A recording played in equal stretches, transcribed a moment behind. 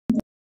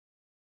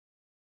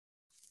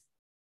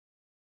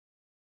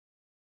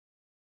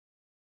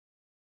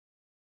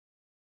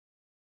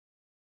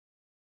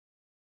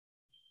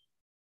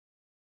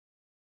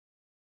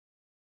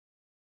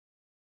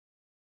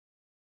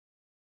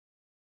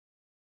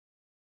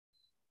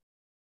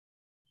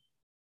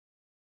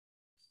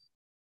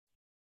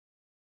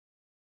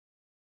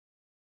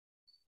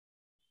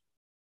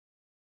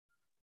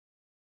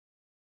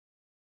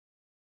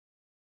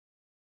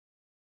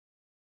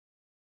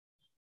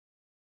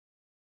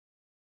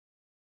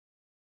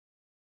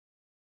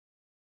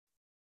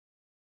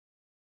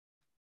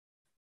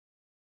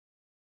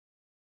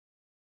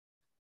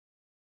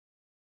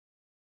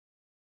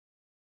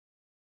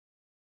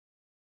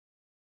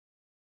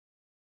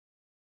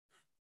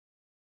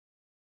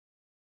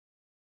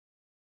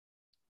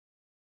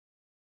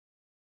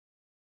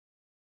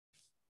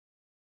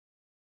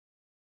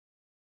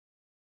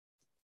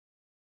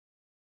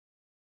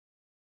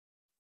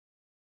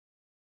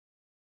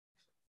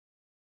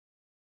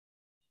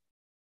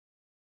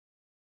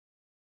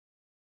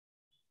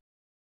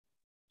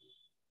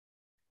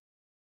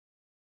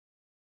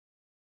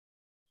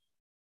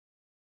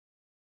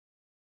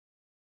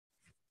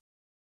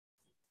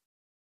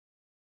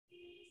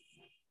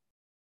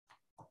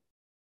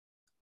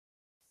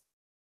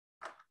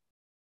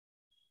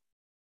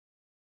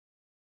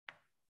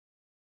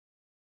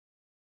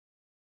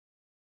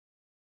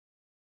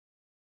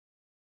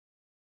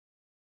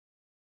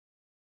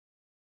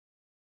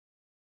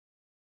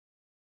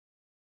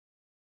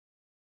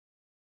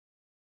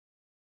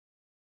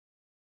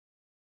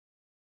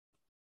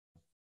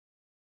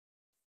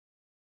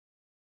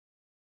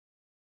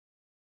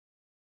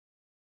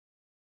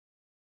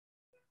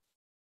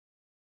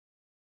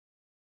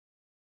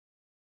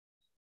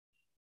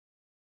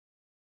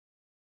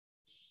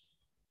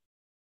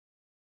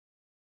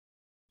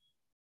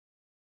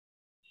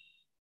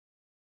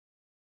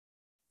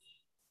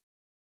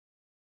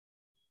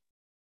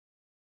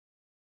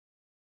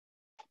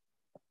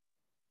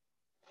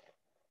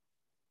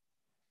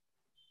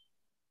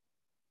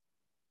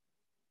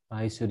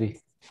Hi, Suri.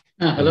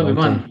 Hello, Long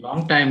Viman. time.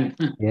 Long time.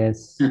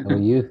 Yes. How are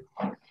you?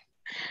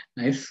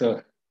 Nice.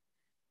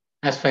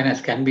 As fine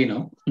as can be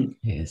now.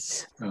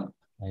 Yes. Uh,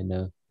 I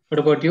know. what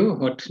about you?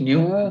 What's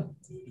new? Uh,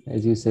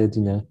 as you said,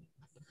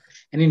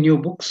 Any new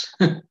books?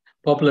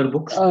 Popular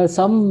books?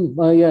 some,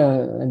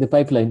 yeah, in the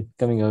pipeline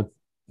coming out.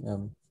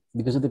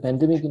 Because of the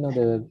pandemic,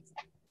 they're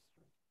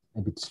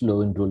a bit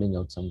slow in rolling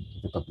out some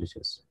of the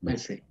publishers. I But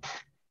see.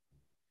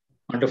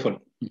 Wonderful.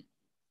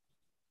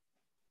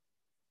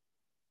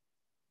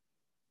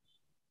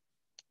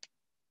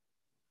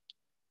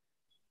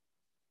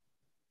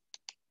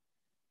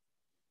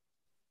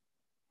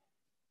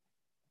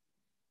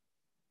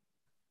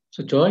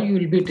 So, Joy, you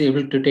will be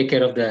able to take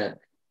care of the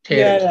chair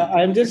Yeah, and yeah, so.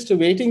 I'm just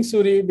waiting,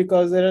 Suri,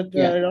 because there are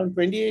Yeah. around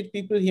 28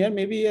 people here.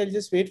 Maybe I'll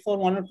just wait for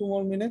 1 or 2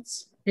 more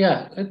minutes.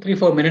 Yeah,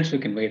 3-4 minutes we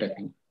can wait, I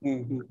think.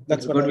 That's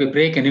There's what going to be a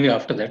break anyway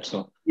after that.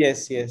 So,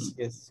 Yes.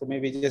 So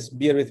maybe just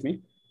bear with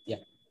me. Yeah.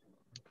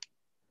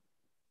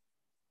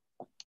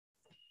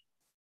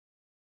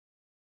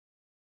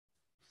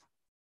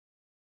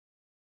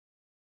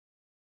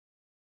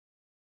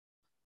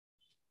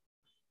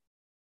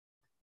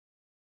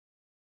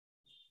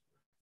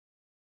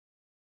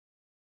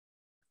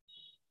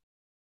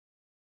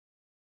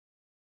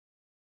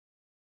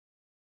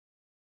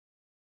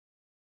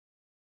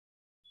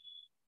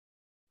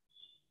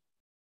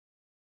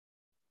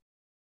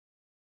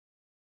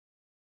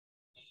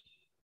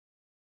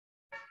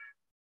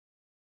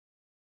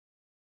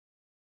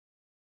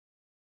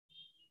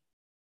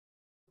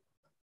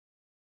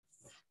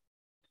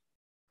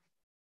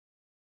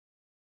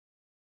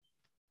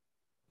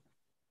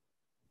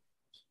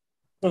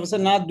 Professor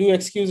Nath, do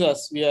excuse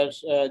us. We are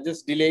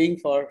just delaying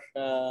for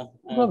no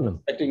problem.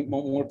 expecting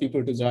more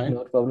people to join.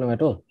 No problem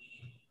at all.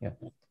 Yeah.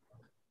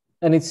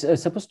 And it's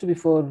supposed to be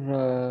for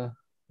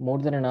more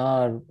than an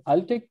hour.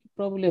 I'll take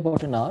probably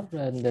about an hour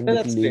and then Yeah,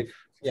 we'll that's leave great.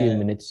 a few Yeah,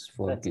 minutes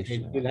for that's great.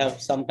 question. We'll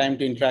have some time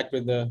to interact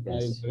with the,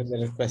 Yes. with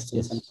the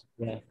questions. Yes.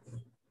 Yeah.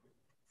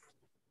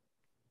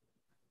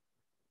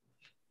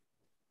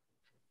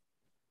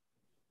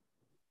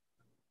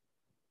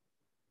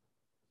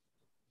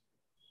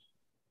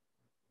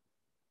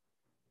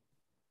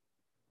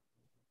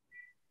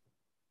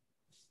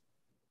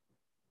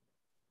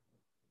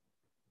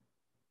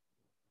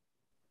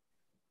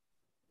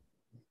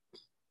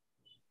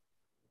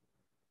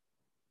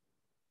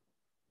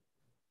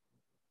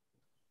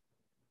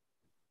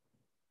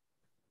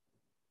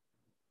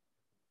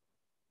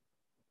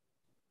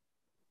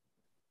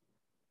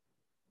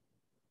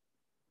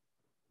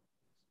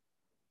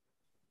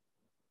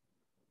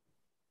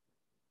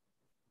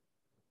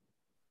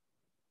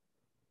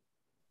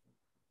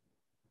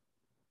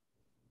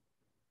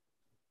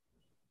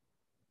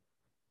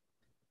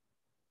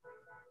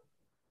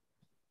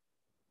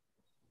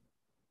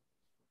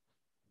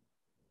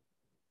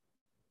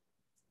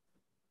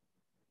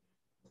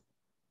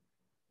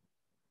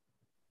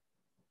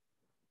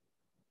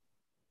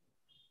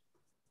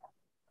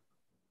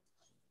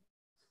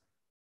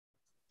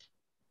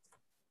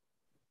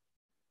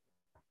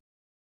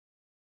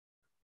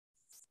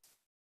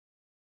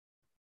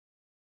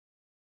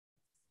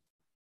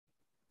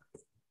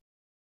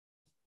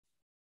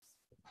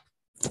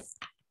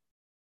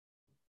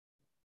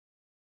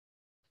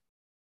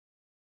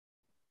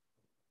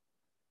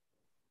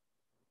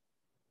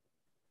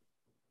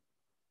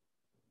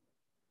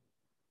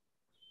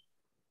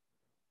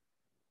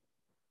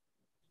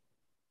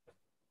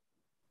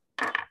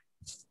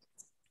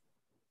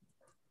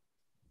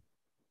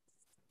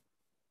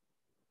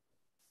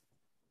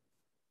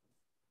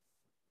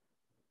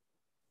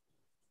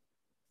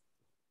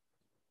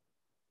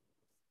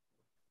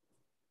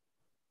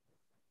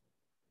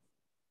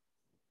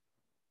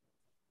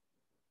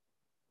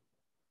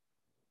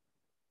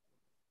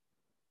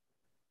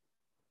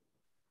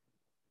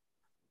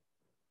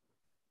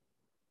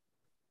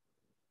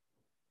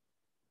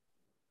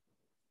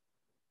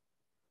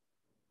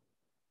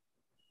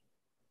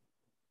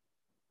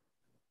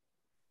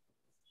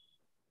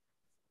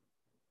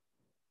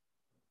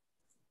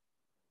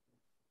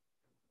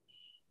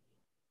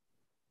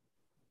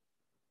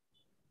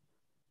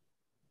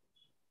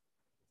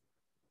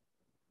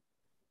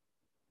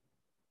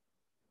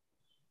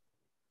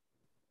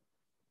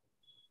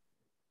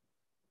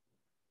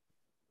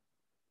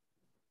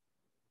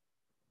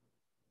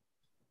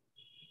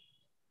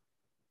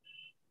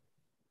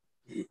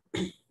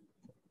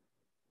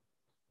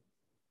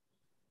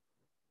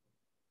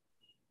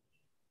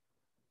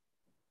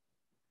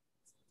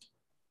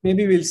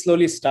 Maybe we'll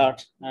slowly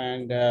start.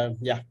 And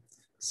yeah,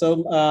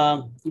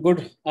 so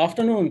good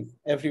afternoon,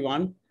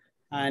 everyone,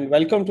 and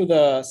welcome to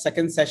the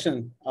second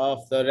session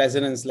of the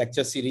Resonance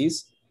Lecture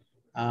Series,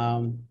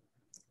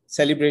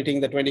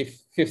 celebrating the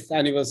 25th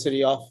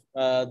anniversary of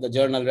the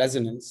journal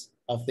Resonance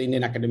of the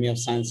Indian Academy of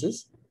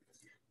Sciences.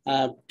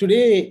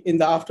 Today, in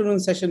the afternoon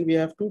session, we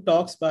have two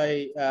talks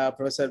by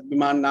Professor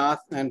Viman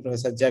Nath and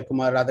Professor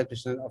Jayakumar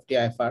Radhakrishnan of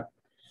TIFR.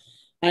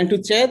 And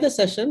to chair the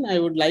session, I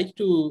would like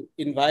to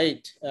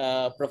invite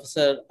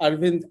Professor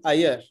Arvind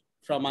Iyer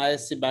from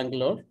ISC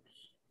Bangalore,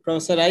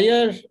 Professor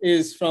Iyer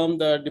is from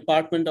the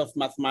Department of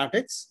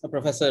Mathematics, a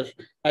professor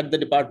at the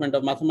Department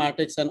of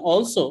Mathematics, and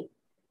also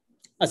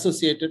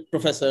associated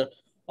professor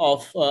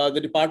of the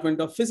Department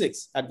of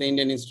Physics at the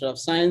Indian Institute of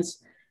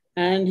Science.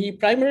 And he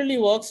primarily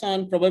works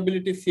on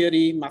probability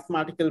theory,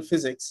 mathematical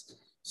physics,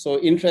 so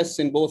interests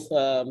in both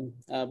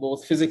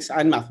physics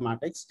and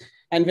mathematics,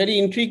 and very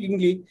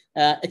intriguingly,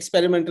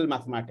 experimental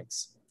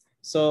mathematics.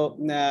 So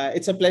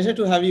it's a pleasure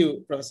to have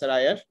you, Professor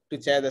Iyer, to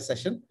chair the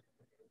session.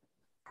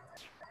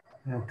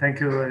 Thank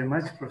you very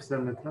much, Professor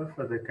Mitra,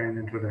 for the kind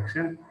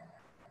introduction.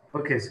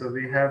 Okay, so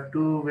we have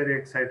two very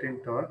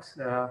exciting talks.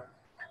 Our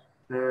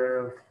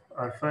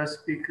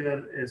first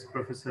speaker is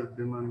Professor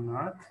Biman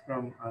Nath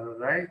from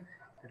RRI.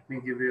 Let me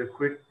give you a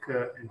quick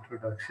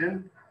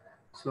introduction.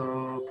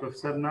 So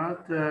Professor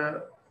Nath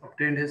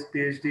obtained his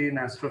PhD in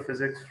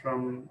astrophysics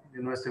from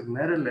University of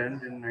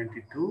Maryland in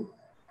 '92.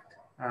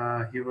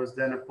 He was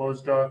then a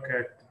postdoc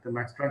at the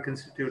Max Planck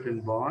Institute in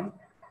Bonn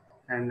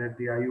and at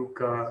the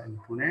IUCAA in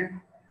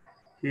Pune.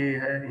 He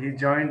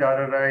joined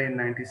RRI in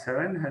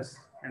 '97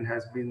 and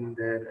has been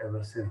there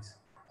ever since.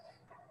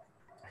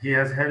 He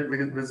has held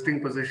visiting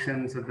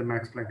positions at the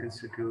Max Planck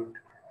Institute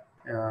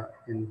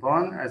in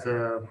Bonn as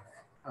a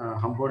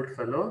Humboldt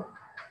Fellow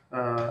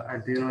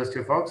at the University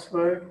of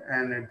Oxford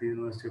and at the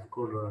University of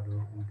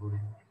Colorado in Boulder.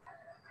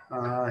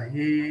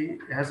 He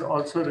has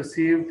also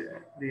received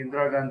the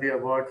Indira Gandhi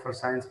Award for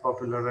Science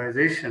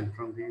Popularization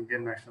from the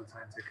Indian National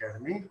Science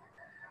Academy.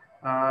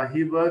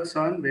 He works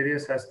on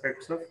various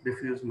aspects of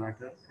diffuse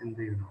matter in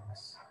the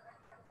universe.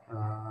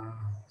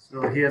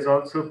 So he has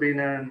also been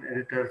an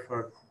editor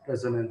for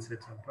Resonance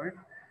at some point.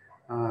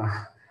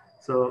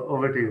 So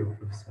over to you,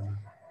 Professor.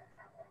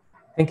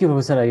 Thank you,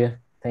 Professor Iyer.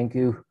 Thank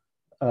you.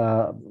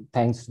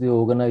 Thanks to the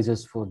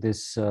organizers for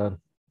this, the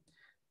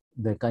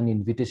kind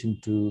invitation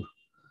to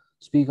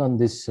speak on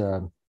this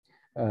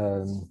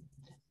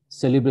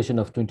celebration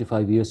of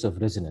 25 years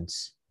of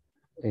Resonance.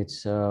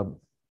 It's an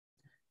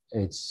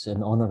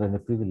honor and a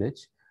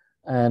privilege.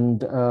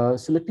 And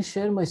so let me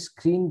share my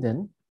screen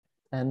then.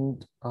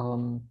 And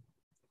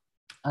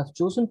I've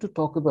chosen to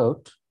talk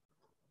about,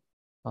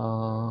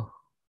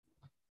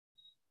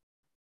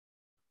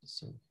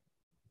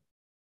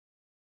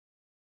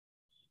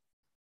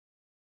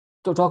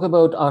 to talk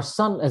about our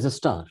sun as a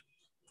star.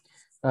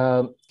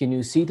 Can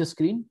you see the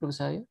screen,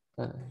 Professor Iyer?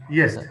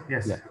 Yes,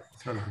 yes. Yeah.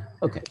 Sorry.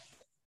 Okay.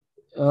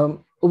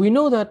 We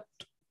know that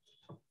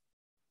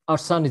our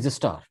sun is a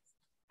star.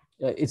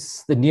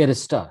 It's the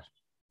nearest star.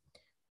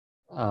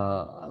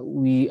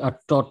 We are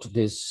taught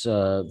this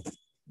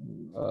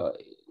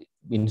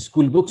in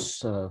school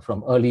books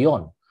from early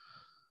on.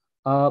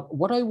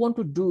 What I want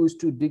to do is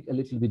to dig a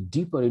little bit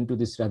deeper into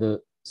this rather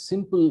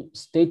simple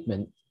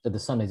statement that the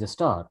sun is a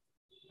star,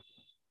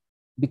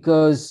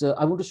 because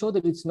I want to show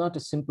that it's not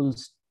as simple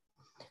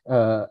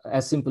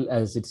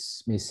as it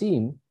may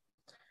seem.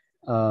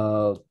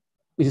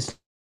 It has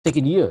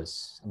taken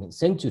years, I mean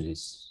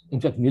centuries, in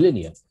fact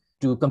millennia,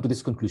 to come to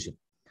this conclusion.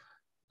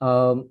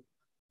 And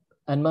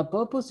my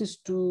purpose is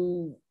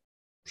to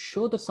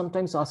show that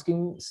sometimes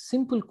asking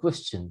simple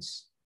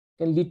questions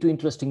can lead to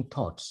interesting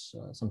thoughts,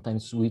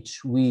 sometimes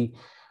which we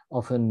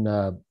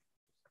often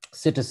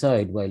set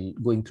aside while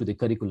going through the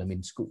curriculum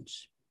in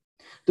schools.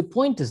 The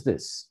point is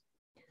this.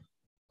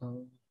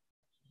 So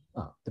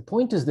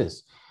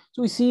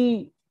we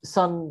see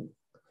sun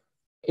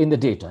in the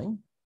daytime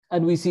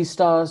and we see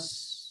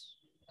stars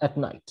at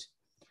night.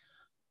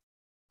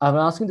 I'm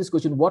asking this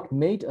question: what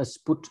made us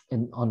put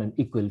on an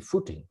equal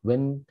footing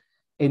when,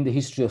 in the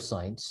history of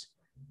science,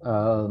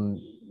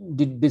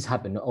 did this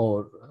happen,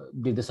 or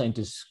did the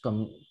scientists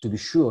come to be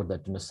sure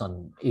that the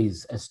sun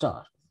is a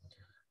star?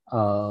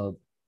 That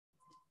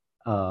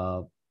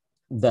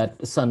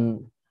the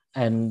sun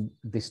and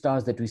the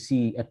stars that we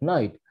see at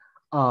night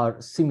are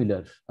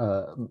similar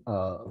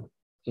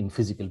in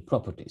physical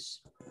properties.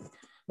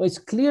 Now, it's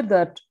clear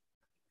that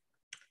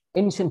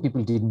ancient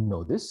people didn't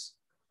know this.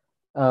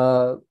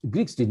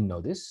 Greeks didn't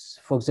know this.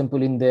 For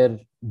example, in their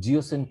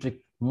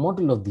geocentric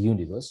model of the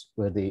universe,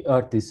 where the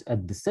Earth is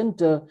at the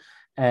center,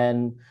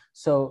 and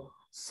so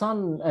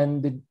sun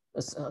and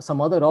some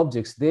other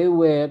objects, they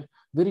were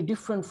very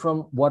different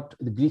from what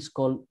the Greeks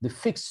call the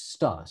fixed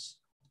stars.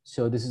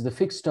 So this is the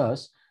fixed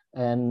stars,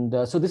 and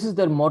so this is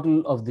their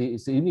model of the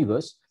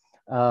universe.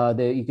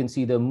 There you can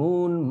see the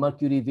moon,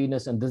 Mercury,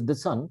 Venus, and the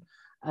sun,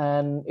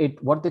 and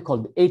what they call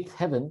the eighth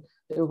heaven,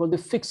 they were called the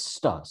fixed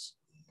stars.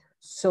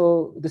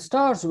 So the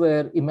stars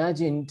were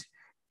imagined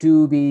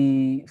to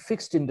be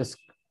fixed in the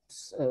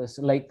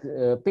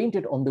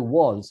painted on the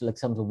walls, like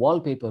some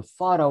wallpaper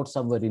far out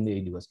somewhere in the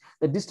universe.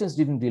 The distance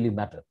didn't really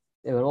matter.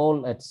 They were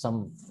all at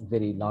some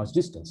very large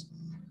distance.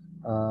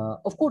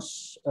 Of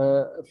course,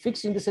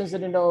 fixed in the sense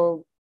that,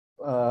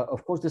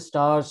 of course, the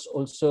stars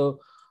also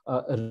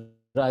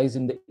rise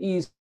in the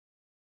east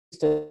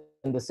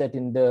and they set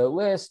in the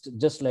west,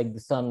 just like the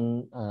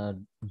sun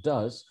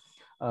does.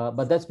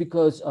 But that's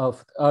because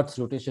of Earth's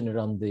rotation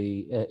around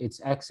its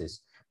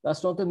axis.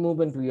 That's not the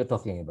movement we are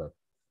talking about.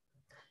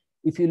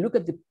 If you look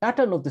at the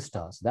pattern of the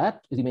stars,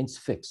 that remains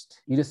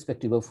fixed,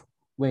 irrespective of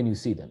when you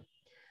see them.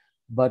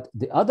 But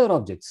the other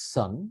objects,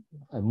 sun,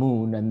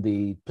 moon, and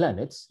the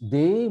planets,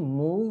 they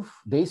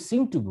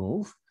seem to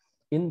move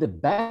in the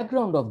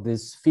background of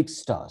these fixed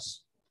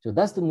stars. So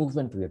that's the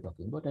movement we are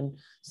talking about. And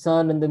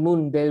sun and the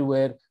moon, they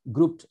were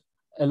grouped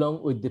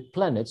along with the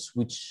planets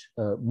which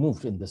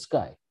moved in the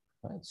sky.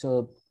 Right?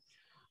 So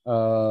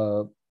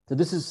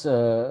this is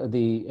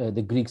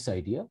the Greeks'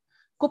 idea.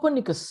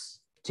 Copernicus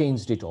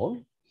changed it all.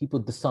 He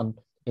put the sun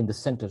in the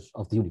center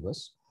of the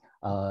universe.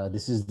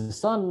 This is the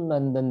sun,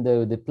 and then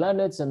the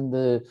planets and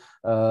the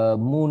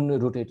moon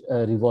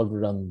revolve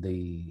around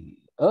the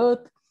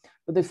earth.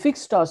 But the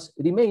fixed stars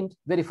remained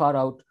very far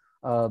out,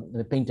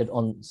 painted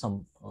on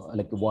some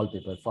like the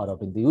wallpaper far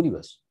out in the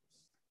universe.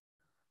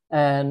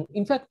 And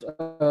in fact,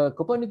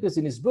 Copernicus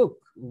in his book,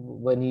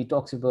 when he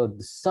talks about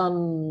the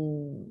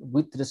sun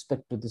with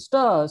respect to the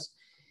stars,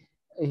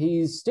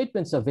 his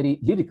statements are very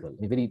lyrical,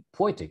 very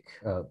poetic.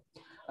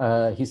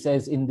 He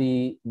says in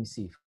the, let me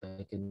see if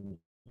I can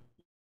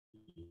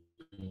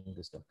bring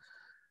this down.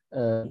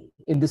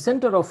 In the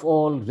center of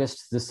all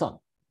rests the sun.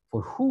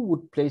 For who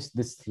would place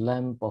this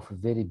lamp of a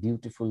very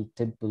beautiful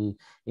temple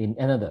in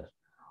another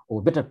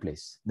or better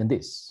place than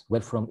this,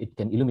 wherefrom it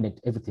can illuminate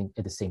everything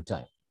at the same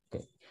time?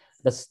 Okay,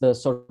 that's the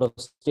sort of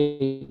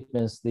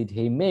statements that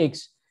he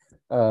makes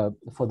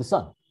for the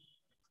sun.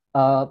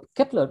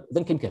 Kepler,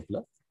 then came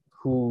Kepler,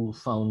 who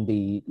found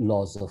the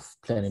laws of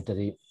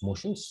planetary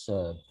motions,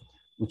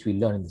 which we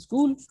learn in the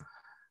school.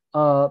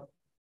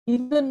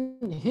 Even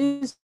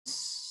his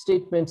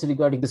statements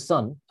regarding the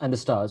sun and the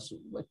stars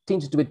were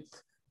tinged with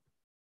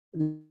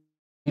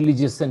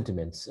religious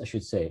sentiments, I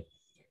should say.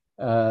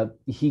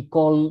 He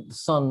called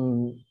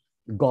sun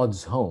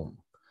God's home,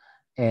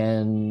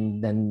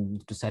 and then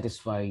to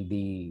satisfy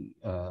the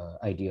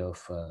idea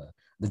of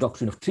the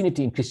doctrine of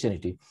Trinity in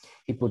Christianity,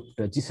 he put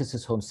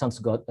Jesus's home,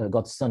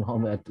 God's son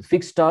home at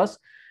fixed stars,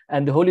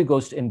 and the Holy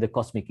Ghost in the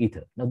cosmic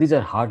ether. Now, these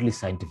are hardly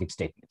scientific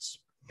statements.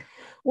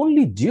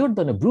 Only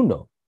Giordano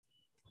Bruno,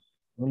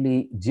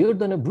 this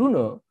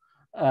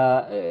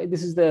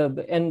is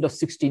the end of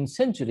 16th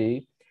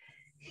century,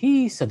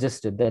 he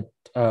suggested that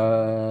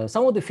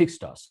some of the fixed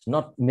stars,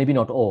 maybe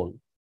not all,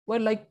 were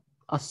like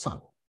a sun.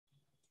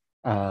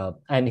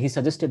 And he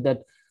suggested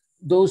that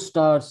those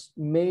stars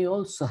may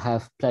also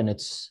have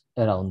planets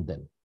around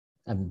them.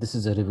 And this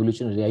is a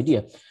revolutionary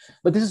idea.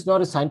 But this is not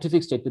a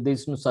scientific statement. There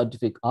is no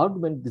scientific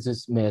argument. This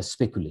is mere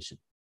speculation,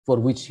 for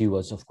which he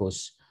was, of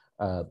course,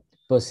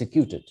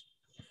 persecuted.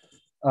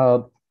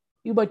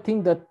 You might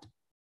think that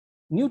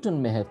Newton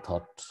may have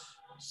thought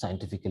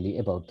scientifically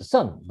about the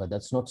sun, but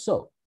that's not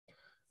so.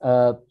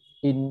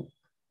 In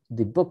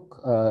the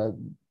book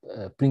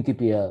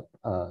Principia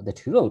that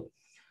he wrote,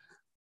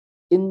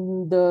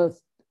 in a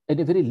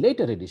very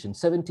later edition,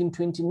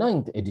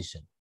 1729th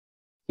edition,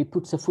 he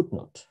puts a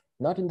footnote,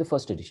 not in the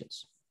first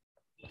editions.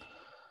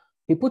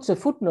 He puts a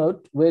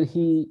footnote where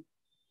he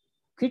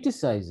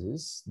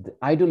criticizes the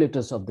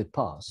idolaters of the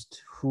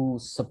past who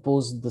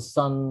supposed the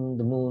sun,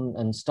 the moon,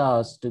 and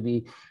stars to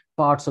be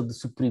parts of the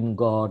supreme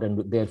God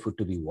and therefore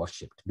to be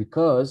worshipped,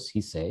 because,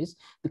 he says,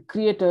 the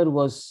creator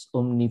was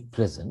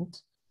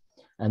omnipresent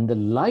and the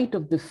light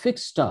of the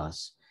fixed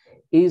stars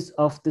is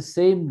of the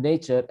same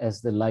nature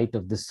as the light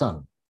of the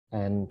sun,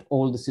 and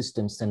all the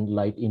systems send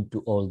light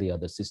into all the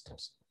other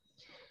systems.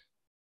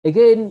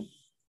 Again,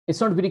 it's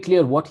not very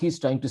clear what he's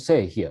trying to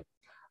say here.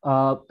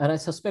 And I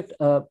suspect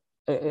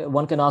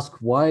one can ask,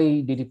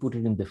 why did he put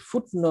it in the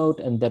footnote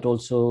and that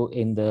also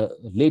in the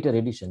later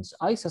editions?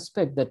 I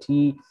suspect that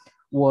he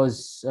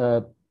was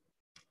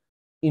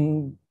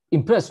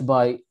impressed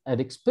by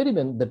an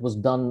experiment that was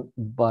done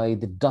by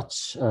the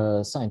Dutch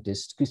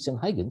scientist Christian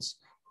Huygens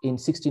in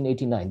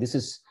 1689. This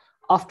is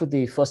after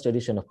the first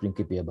edition of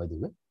Principia, by the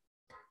way,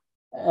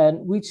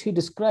 and which he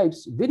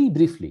describes very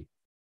briefly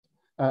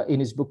in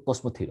his book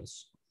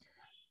Cosmotheros.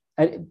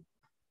 And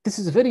this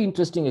is a very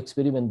interesting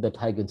experiment that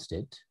Huygens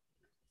did,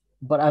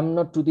 but I'm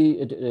not, to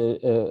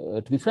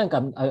be frank,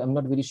 I'm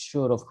not very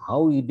sure of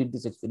how he did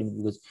this experiment,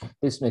 because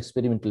there's no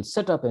experimental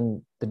setup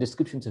and the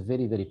descriptions are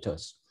very, very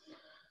terse.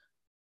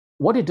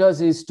 What he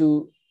did is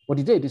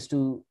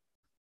to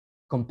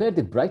compare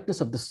the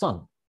brightness of the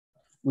sun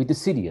with the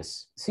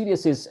Sirius.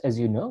 Sirius is, as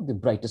you know, the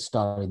brightest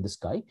star in the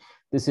sky.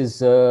 This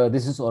is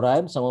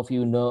Orion. Some of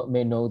you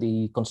may know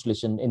the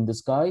constellation in the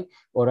sky,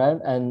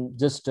 Orion, and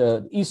just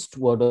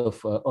eastward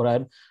of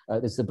Orion,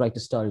 is the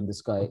brightest star in the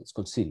sky. It's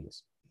called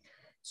Sirius.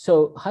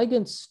 So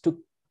Huygens took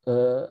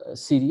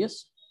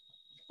Sirius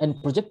and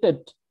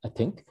projected, I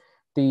think,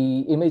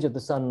 the image of the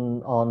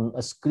sun on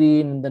a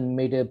screen, and then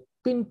made a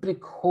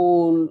pinprick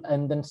hole,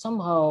 and then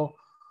somehow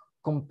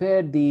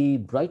compared the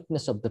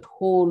brightness of that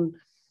hole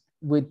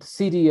with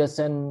Sirius,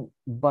 and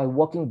by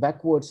walking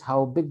backwards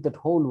how big that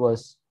hole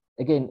was.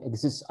 Again,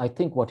 this is, I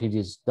think, what he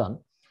has done.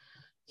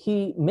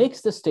 He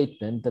makes the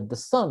statement that the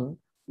sun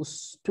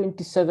was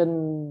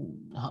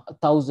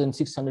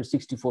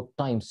 27,664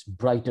 times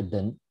brighter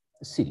than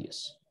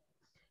Sirius.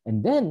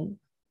 And then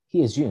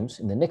he assumes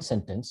in the next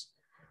sentence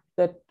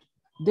that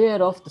they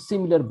are of the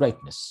similar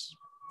brightness.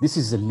 This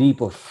is a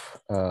leap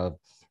of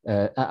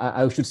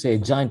I should say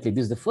giant leap.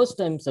 This is the first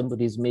time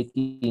somebody is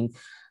making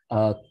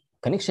a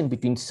connection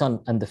between sun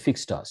and the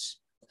fixed stars.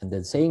 And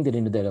then saying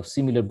that they're of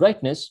similar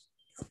brightness,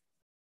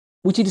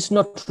 which it is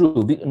not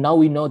true. Now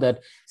we know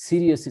that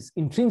Sirius is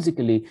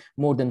intrinsically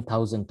more than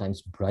 1,000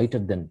 times brighter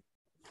than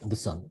the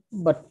sun.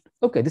 But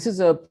okay, this is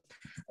a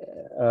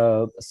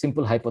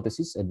simple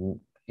hypothesis. And,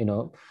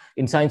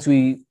 in science,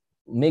 we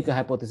make a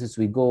hypothesis,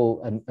 we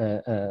go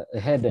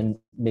ahead and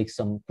make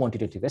some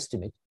quantitative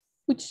estimate,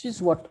 which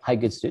is what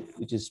Huygens did,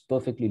 which is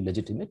perfectly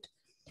legitimate.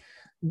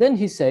 Then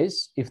he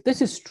says, if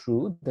this is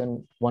true,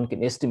 then one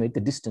can estimate the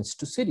distance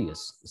to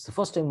Sirius. It's the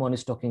first time one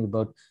is talking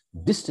about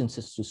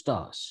distances to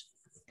stars.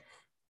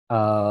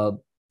 And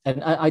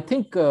I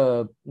think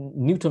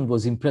Newton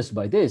was impressed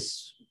by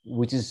this,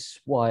 which is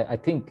why I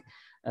think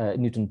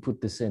Newton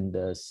put this in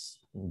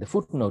the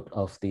footnote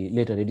of the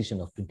later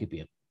edition of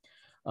Principia.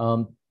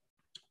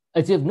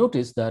 As you have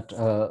noticed that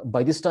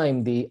by this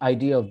time, the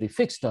idea of the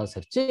fixed stars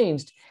have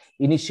changed.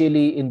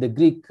 Initially, in the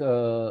Greek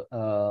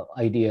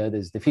idea,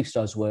 the fixed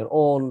stars were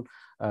all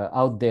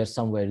out there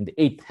somewhere in the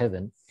 8th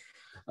heaven.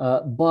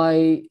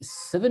 By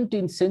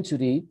 17th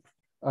century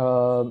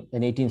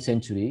and 18th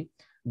century,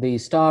 the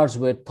stars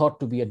were thought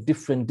to be at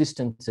different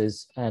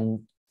distances, and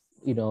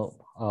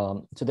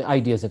so the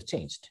ideas have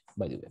changed,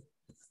 by the way.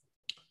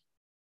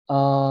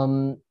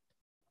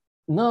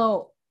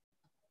 Now,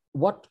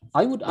 what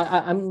I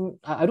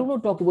don't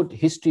want to talk about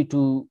history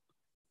to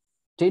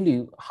tell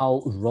you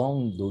how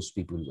wrong those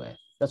people were.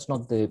 That's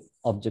not the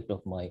object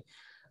of my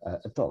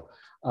talk.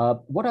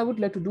 What I would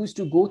like to do is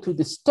to go through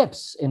the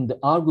steps in the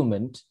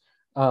argument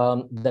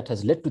that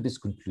has led to this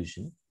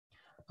conclusion.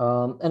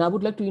 And I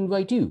would like to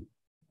invite you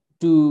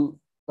to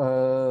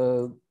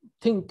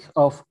think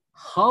of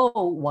how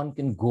one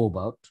can go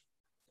about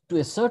to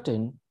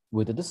ascertain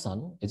whether the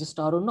sun is a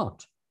star or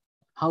not.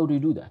 How do you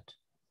do that?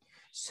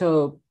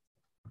 So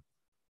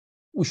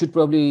we should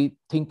probably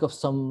think of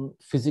some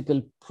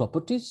physical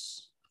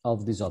properties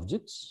of these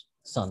objects,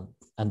 sun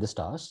and the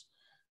stars,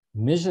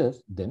 measure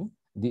them,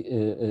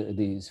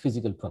 these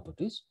physical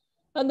properties,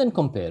 and then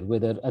compare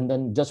whether, and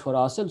then judge for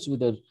ourselves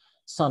whether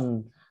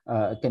sun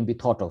can be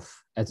thought of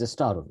as a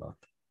star or not.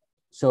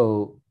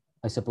 So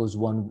I suppose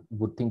one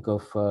would think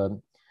of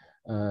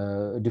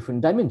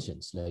different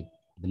dimensions, like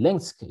the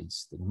length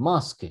scales, the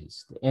mass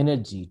scales, the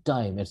energy,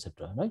 time,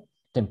 etc., right?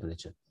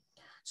 Temperature.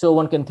 So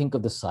one can think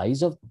of the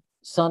size of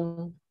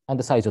sun and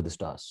the size of the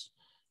stars,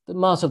 the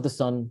mass of the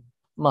sun,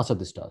 mass of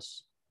the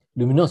stars,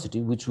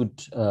 luminosity, which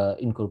would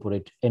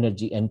incorporate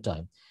energy and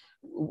time,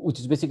 which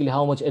is basically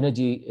how much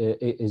energy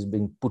is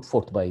being put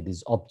forth by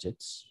these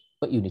objects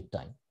per unit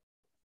time,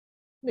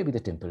 maybe the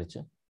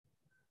temperature.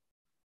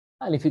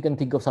 And if you can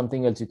think of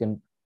something else,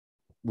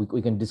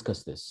 we can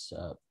discuss this.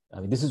 I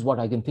mean, this is what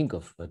I can think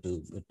of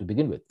to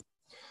begin with.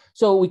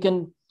 So we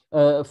can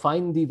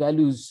find the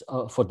values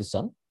for the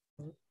sun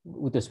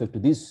with respect to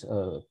these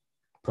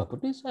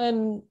properties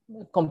and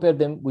compare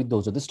them with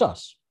those of the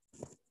stars.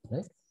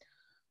 Right?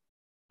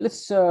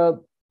 Let's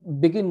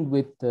begin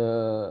with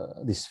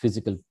this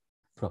physical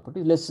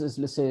property. Let's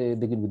say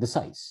begin with the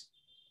size.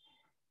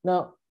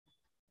 Now,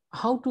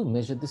 how to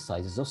measure the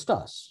sizes of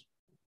stars?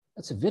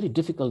 That's a very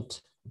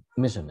difficult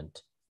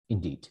measurement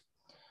indeed.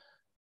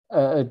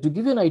 To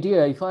give you an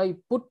idea, if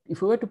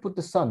we were to put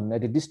the sun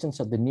at a distance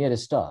of the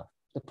nearest star,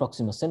 the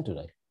Proxima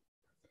Centauri,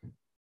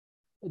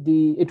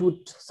 it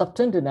would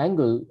subtend an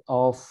angle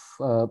of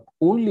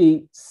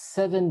only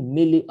 7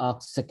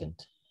 milliarc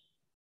second.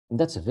 And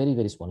that's a very,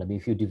 very small. I mean,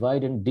 if you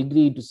divide a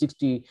degree into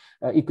 60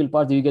 equal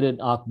parts, you get an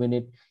arc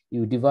minute.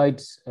 You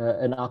divide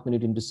an arc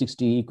minute into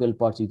 60 equal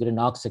parts, you get an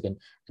arc second.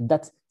 And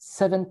that's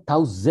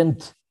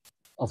 7,000th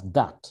of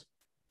that.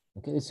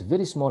 Okay, it's a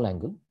very small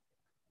angle.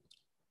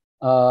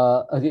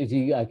 Let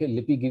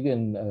me give you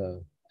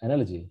an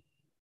analogy.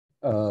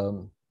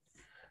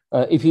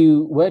 If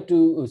you were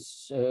to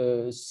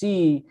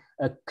see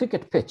a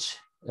cricket pitch,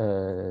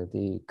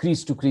 the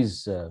crease to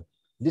crease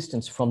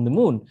distance from the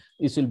moon,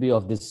 this will be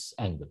of this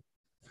angle.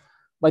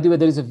 By the way,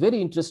 there is a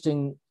very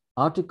interesting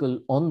article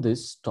on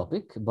this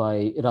topic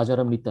by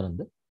Rajaram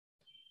Nityananda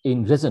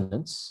in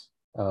Resonance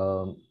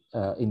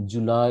in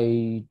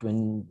July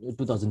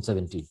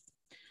 2017.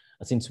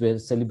 Since we're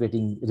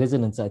celebrating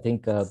Resonance, I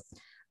think it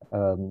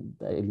will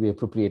be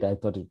appropriate. I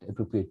thought it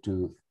appropriate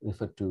to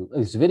refer to.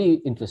 It's a very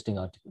interesting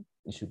article.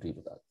 You should read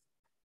about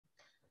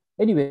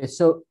it. Anyway,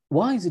 so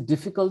why is it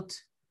difficult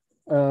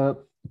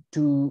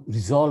to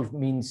resolve?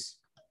 Means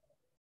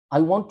I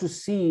want to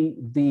see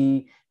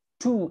the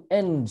two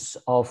ends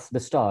of the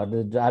star,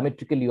 the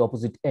diametrically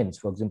opposite ends,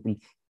 for example,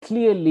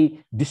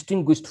 clearly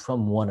distinguished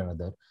from one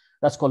another.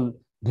 That's called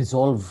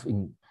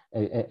resolving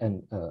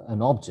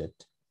an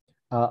object.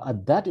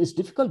 That is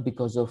difficult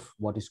because of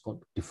what is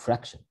called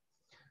diffraction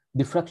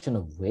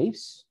of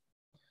waves.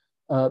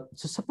 So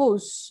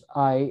suppose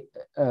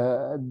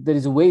there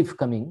is a wave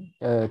coming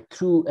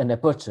through an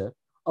aperture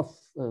of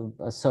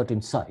a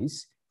certain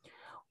size.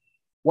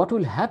 What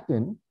will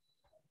happen?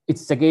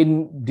 It's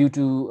again due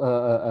to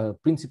a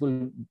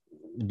principle,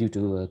 due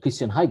to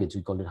Christian Huygens,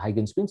 we call it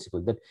Huygens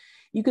principle, that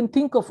You can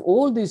think of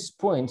all these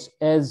points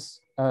as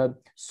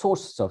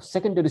sources of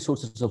secondary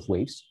sources of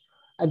waves.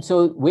 And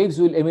so waves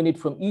will emanate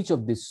from each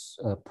of these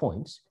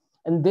points,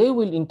 and they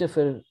will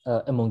interfere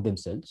among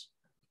themselves.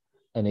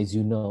 And as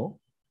you know,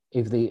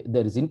 if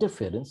there is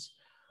interference,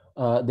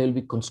 there will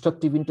be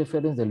constructive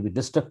interference, there will be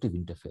destructive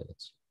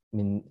interference. I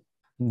mean,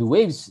 in the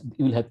waves,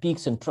 you will have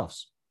peaks and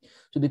troughs.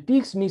 So the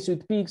peaks meets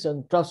with peaks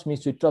and troughs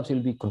meets with troughs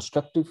will be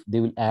constructive. They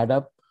will add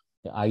up,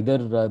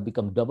 either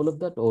become double of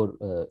that or,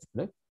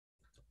 right?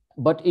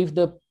 But if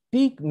the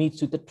peak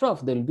meets with the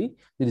trough, the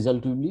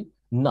result will be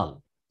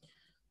null.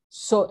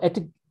 So at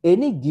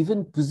any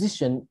given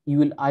position, you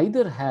will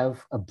either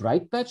have a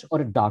bright patch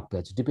or a dark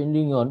patch,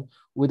 depending on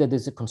whether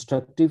there's a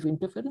constructive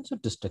interference or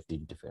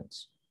destructive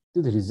interference.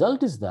 So the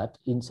result is that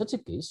in such a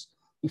case,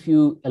 if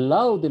you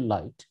allow the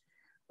light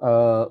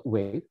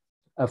wave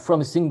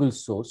from a single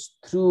source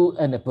through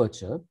an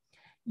aperture,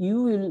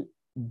 you will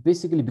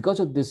basically, because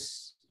of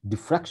this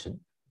diffraction,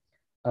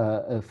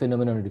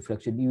 phenomenon of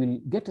diffraction, you will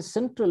get a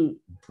central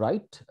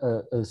bright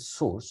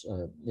source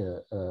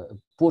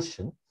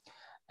portion,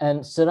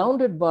 and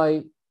surrounded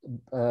by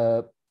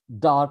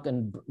dark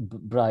and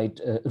bright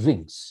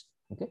rings,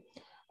 okay,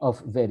 of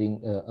varying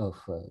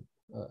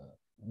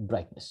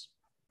brightness.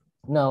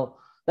 Now,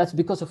 that's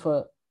because of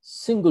a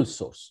single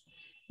source.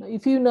 Now,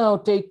 if you now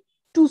take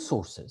two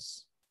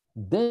sources,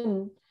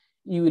 then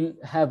you will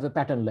have a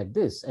pattern like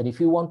this. And if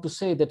you want to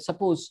say that,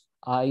 suppose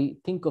I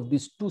think of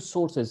these two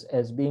sources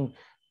as being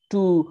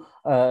two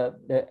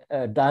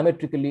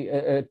diametrically,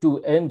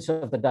 two ends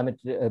of the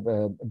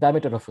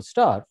diameter of a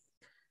star,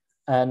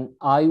 and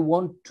I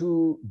want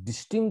to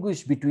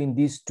distinguish between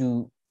these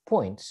 2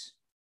 points.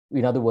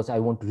 In other words, I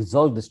want to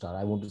resolve the star,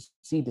 I want to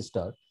see the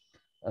star.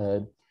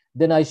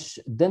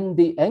 Then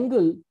the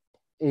angle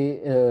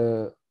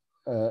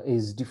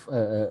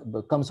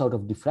comes out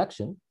of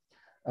diffraction,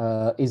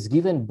 is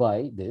given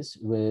by this,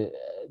 where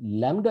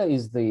lambda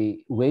is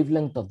the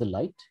wavelength of the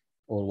light,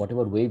 or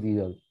whatever wave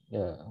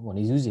one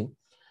is using,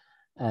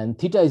 and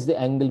theta is the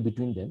angle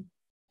between them,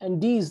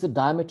 and d is the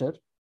diameter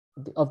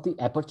of the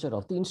aperture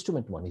of the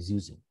instrument one is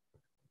using.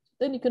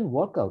 Then you can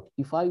work out,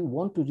 if I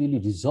want to really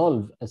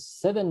resolve a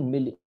 7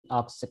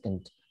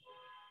 milliarcsecond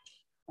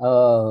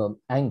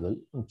angle,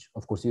 which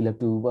of course you'll have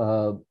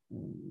to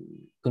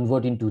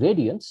convert into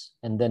radians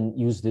and then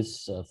use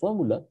this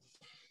formula,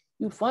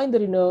 you find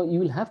that you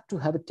will have to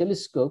have a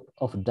telescope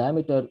of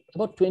diameter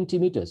about 20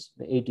 meters,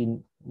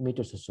 18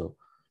 meters or so.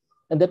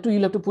 And that too,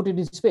 you'll have to put it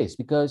in space,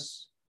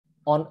 because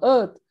on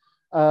Earth,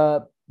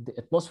 the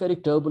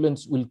atmospheric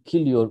turbulence will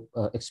kill your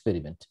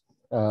experiment.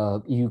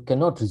 You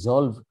cannot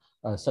resolve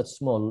such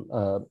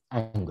small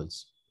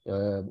angles.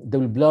 They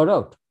will blur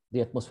out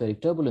the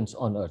atmospheric turbulence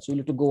on Earth. So you'll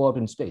have to go out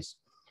in space.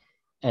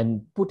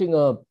 And putting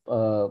a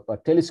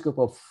telescope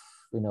of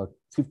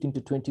 15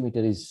 to 20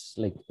 meters is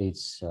like,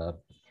 it's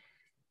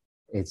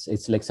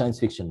like science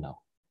fiction now,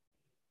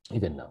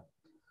 even now.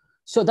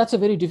 So that's a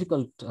very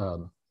difficult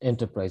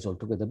enterprise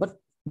altogether. But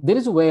there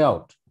is a way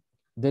out.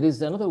 There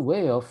is another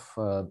way of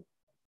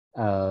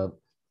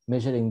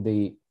measuring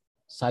the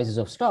sizes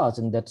of stars,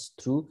 and that's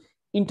through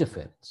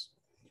interference.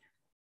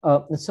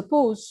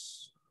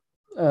 Suppose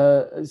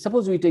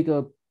we take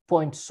a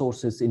point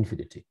source as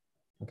infinity,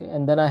 okay,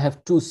 and then I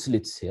have 2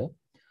 slits here,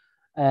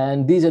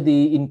 and these are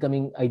the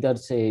incoming either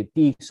say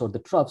peaks or the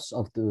troughs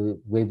of the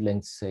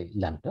wavelength, say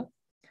lambda,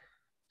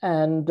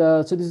 and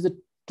so this is the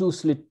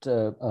 2-slit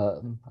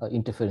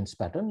interference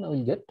pattern.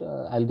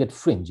 I'll get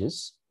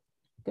fringes.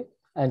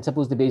 And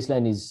suppose the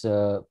baseline is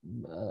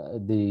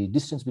the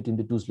distance between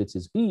the 2 slits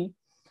is b,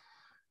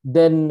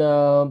 then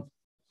the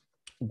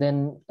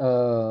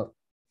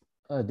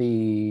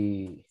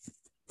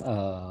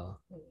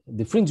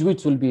fringe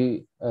width will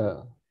be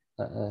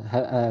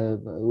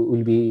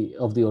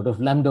of the order of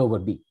lambda over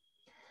b.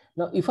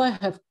 Now, if I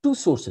have 2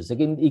 sources,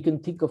 again, you can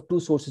think of 2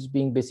 sources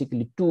being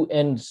basically 2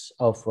 ends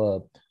of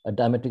a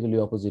diametrically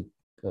opposite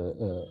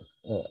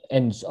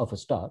ends of a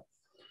star.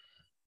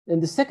 And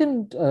the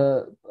second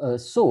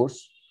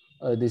source,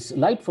 this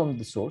light from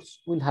the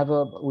source will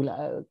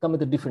come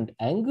at a different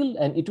angle,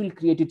 and it will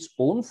create its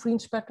own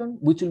fringe pattern,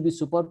 which will be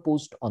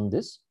superposed on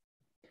this.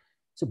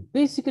 So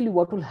basically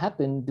what will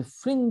happen, the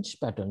fringe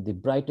pattern, the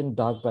bright and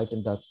dark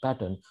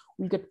pattern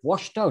will get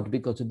washed out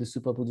because of the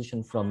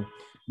superposition from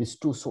these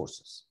 2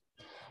 sources.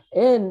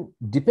 And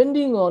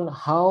depending on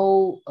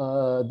how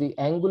the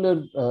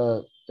angular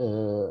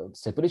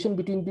separation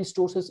between these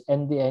sources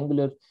and the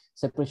angular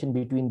separation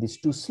between these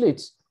 2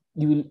 slits,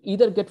 you will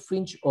either get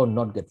fringe or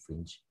not get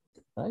fringe,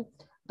 right?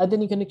 And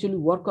then you can actually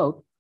work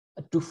out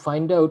to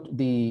find out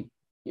the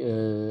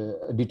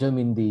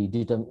determine the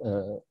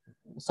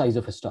size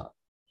of a star.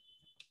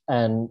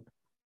 And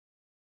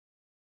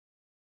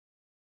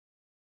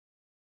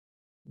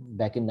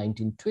back in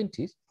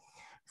 1920s,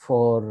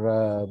 for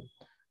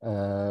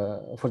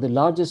the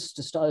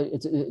largest star,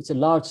 it's a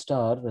large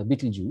star,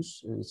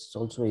 Betelgeuse. It's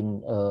also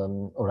in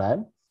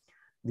Orion,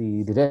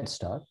 the red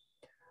star.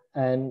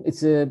 And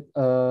it's a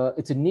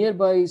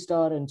nearby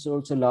star, and it's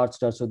also a large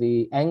star. So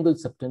the angle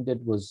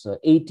subtended was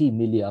 80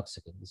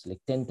 milliarcseconds. It's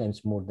like 10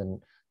 times more than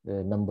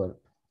number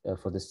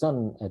for the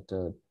sun at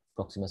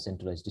Proxima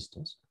Centauris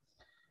distance.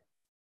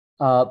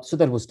 So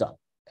that was done.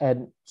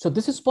 And so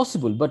this is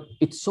possible, but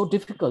it's so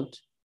difficult.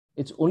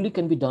 It only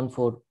can be done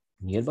for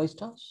nearby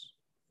stars,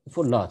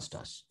 for large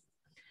stars.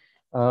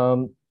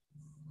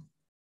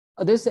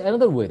 There's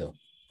another way though,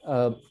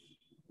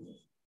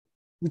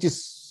 which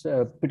is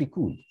pretty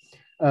cool.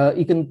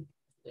 You can,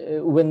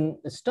 when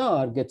a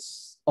star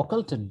gets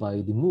occulted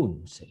by the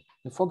moon, say,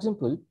 for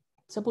example,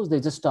 suppose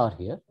there's a star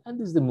here and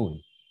this is the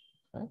moon,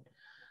 right?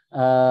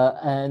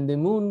 And the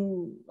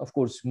moon, of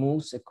course,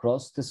 moves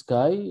across the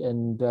sky,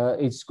 and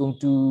it's going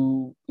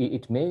to,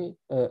 it may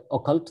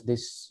occult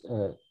this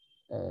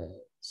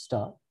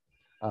star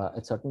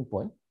at certain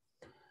point.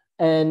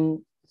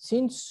 And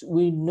since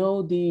we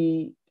know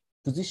the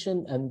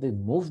position and the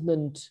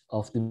movement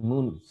of the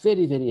moon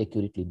very, very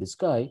accurately in the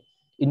sky,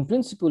 in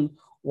principle,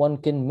 one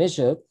can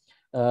measure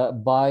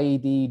by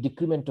the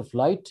decrement of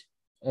light.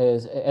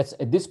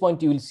 At this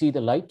point, you will see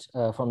the light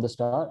from the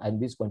star, and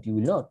this point you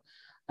will not.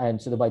 And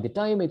so by the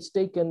time it's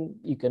taken,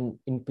 you can,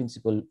 in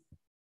principle,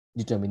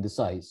 determine the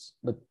size.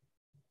 But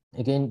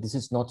again, this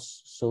is not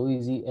so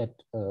easy at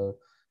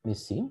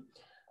this scene.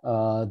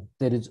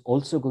 There is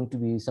also going to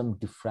be some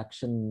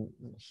diffraction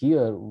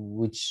here,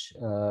 which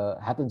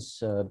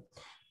happens,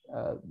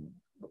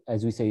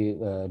 as we say,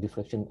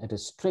 diffraction at a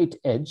straight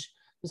edge.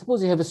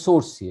 Suppose you have a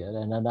source here,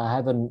 and I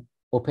have an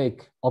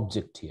opaque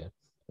object here,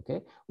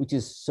 okay, which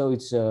is, so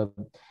it's the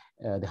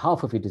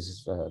half of it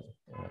is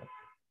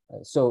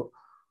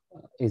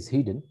is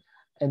hidden.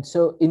 And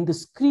so in the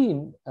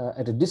screen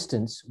at a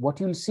distance, what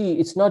you'll see,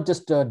 it's not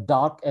just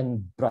dark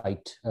and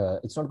bright.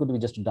 It's not going to be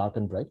just dark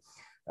and bright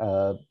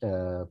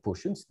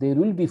portions. There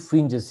will be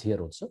fringes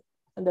here also.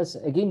 And that's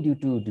again due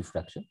to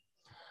diffraction.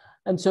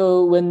 And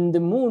so when the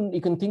moon,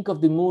 you can think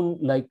of the moon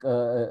like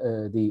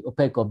the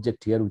opaque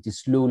object here, which is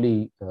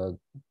slowly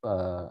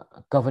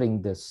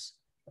covering this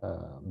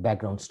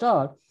background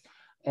star.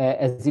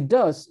 As it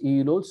does,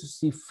 you'll also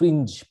see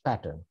fringe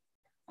pattern.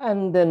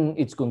 And then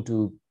it's going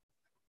to,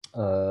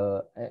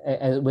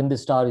 when the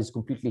star is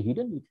completely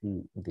hidden, it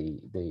will,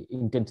 the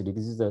intensity,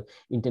 this is the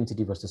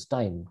intensity versus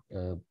time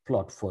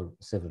plot for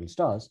several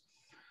stars.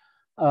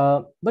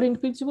 But in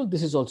principle,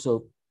 this is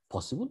also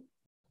possible.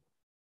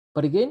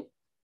 But again,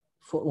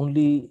 for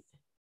only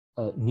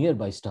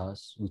nearby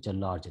stars, which are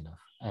large enough.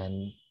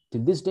 And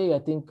till this day, I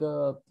think,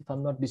 if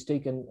I'm not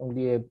mistaken,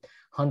 only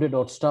 100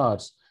 odd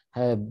stars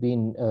have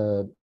been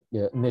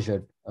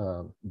measured,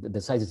 the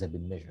sizes have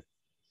been measured.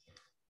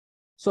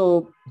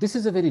 So this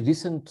is a very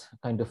recent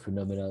kind of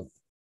phenomena.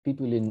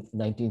 People in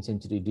 19th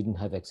century didn't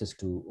have access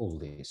to all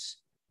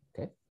this,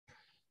 okay?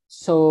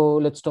 So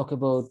let's talk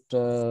about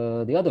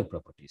the other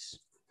properties.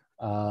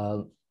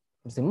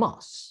 It's the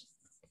mass.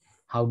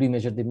 How do you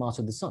measure the mass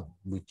of the sun,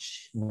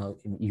 which now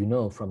you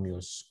know from your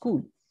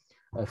school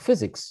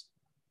physics.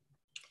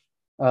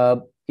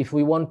 If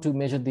we want to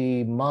measure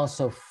the mass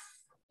of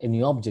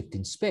any object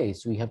in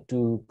space, we have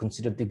to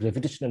consider the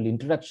gravitational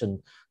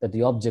interaction that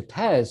the object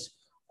has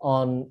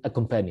on a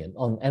companion,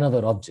 on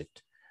another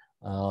object.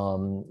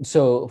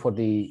 So for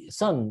the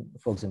sun,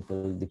 for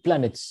example, the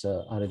planets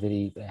are a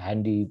very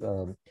handy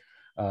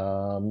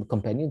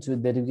companions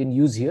that you can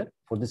use here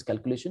for this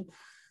calculation.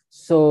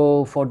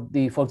 So for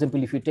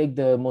example, if you take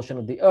the motion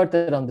of the Earth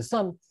around the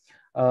sun,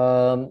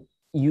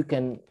 you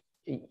can,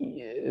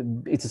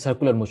 it's a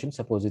circular motion.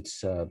 Suppose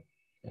it's,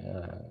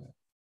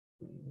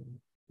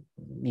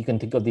 you can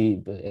think of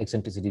the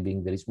eccentricity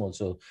being very small,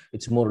 so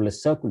it's more or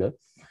less circular.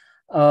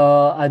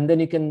 And then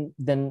you can,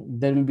 then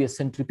there will be a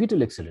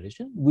centripetal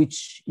acceleration,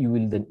 which you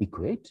will then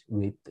equate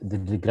with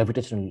the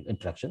gravitational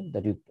attraction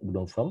that you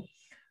know from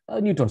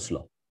Newton's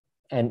law.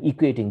 And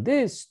equating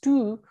this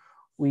to,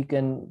 we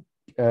can,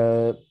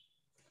 and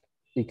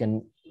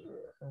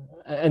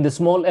the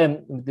small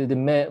m, the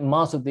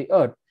mass of the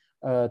Earth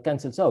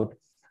cancels out.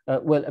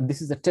 Well,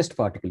 this is a test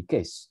particle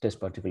case. Test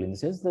particle in the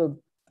sense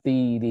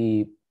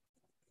the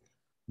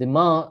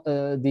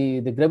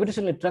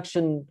gravitational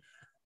attraction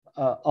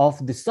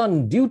of the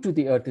sun due to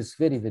the Earth is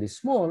very, very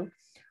small,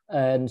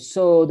 and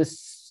so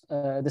this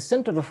the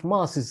center of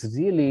mass is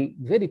really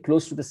very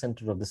close to the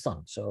center of the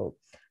sun. So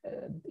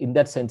in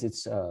that sense,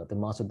 it's the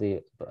mass of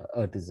the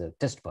Earth is a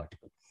test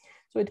particle.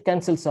 So it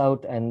cancels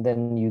out, and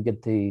then you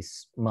get the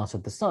mass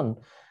of the sun,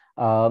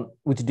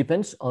 which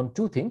depends on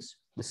two things: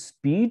 the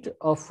speed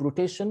of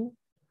rotation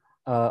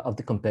of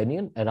the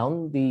companion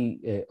around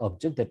the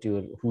object that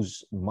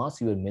whose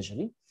mass you are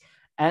measuring,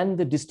 and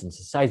the distance,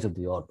 the size of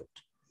the orbit.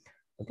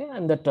 Okay,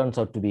 and that turns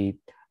out to be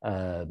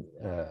 10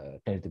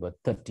 to the power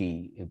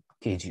 30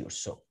 kg or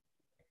so.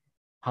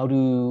 How do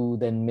you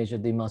then measure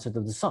the masses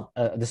of the sun,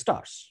 the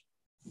stars?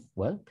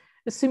 Well,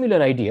 a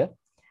similar idea.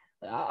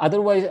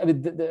 Otherwise, I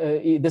mean,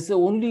 that's the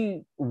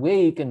only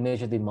way you can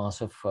measure the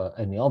mass of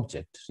any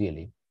object,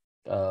 really.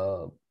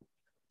 And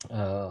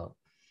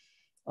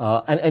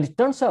it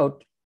turns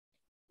out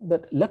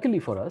that luckily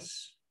for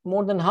us,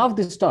 more than half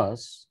the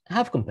stars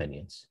have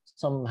companions.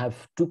 Some have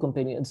two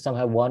companions, some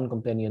have one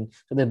companion.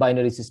 So they're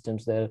binary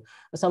systems there.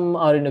 Some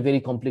are in a very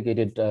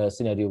complicated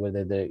scenario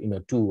where there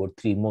are two or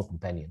three more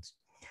companions.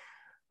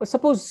 But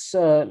suppose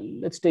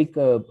let's take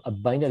a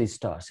binary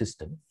star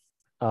system.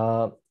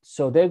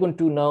 So they're going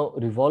to now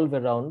revolve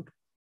around.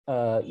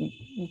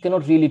 You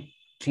cannot really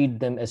treat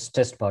them as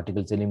test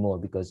particles anymore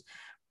because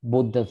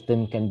both of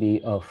them can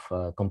be of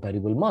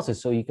comparable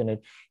masses. So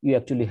you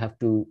actually have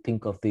to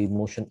think of the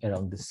motion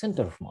around the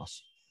center of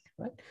mass,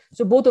 right?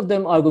 So both of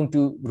them are going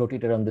to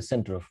rotate around the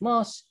center of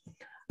mass,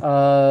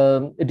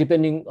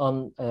 depending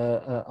on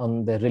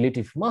the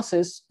relative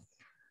masses.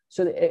 So,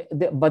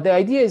 but the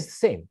idea is the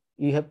same.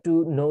 You have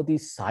to know the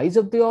size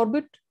of the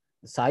orbit,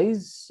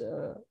 size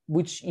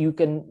which you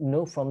can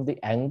know from the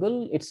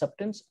angle it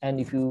subtends, and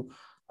if you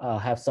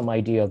have some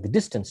idea of the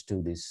distance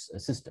to this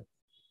system.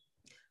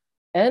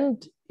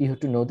 And you have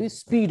to know the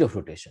speed of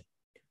rotation,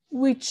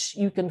 which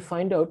you can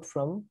find out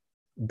from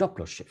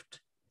Doppler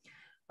shift.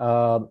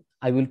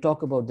 I will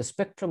talk about the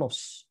spectrum of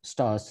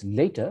stars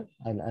later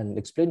and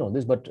explain all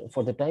this, but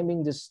for the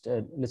timing, just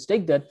let's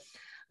take that.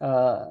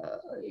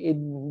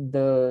 In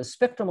the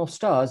spectrum of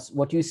stars,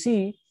 what you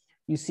see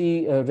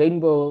a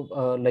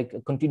rainbow, like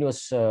a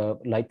continuous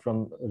light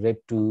from red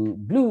to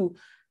blue,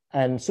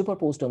 and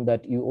superposed on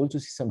that, you also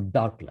see some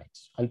dark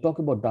lines. I'll talk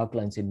about dark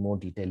lines in more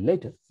detail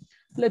later.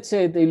 Let's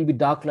say there will be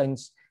dark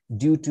lines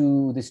due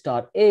to the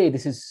star A.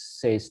 This is,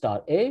 say,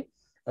 star A,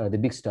 the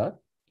big star,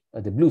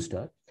 the blue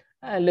star,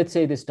 and let's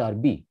say the star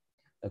B,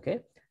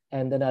 okay?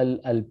 And then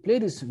I'll play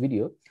this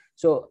video.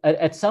 So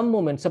at some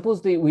moment,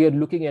 suppose we are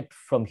looking at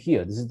from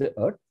here, this is the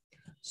Earth.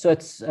 So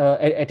it's,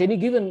 at any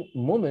given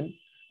moment,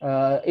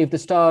 if the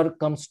star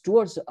comes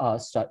towards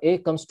us, star A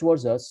comes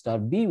towards us, star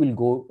B will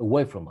go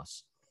away from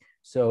us.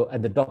 So,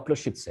 and the Doppler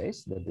shift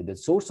says that the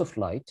source of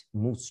light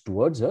moves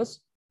towards us.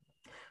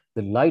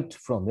 The light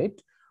from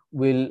it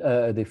will,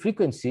 the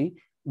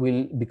frequency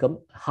will become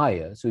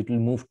higher. So it will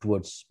move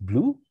towards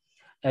blue.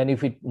 And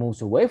if it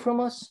moves away from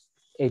us,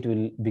 it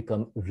will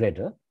become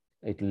redder.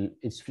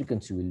 Its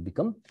frequency will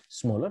become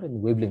smaller and the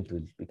wavelength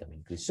will become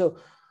increased. So,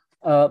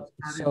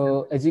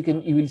 as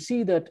you will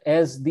see that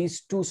as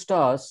these two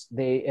stars,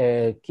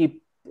 they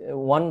keep,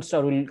 one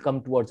star will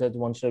come towards us,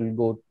 one star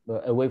will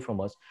go away from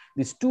us.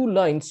 These two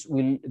lines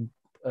will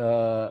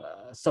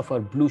suffer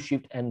blue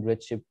shift and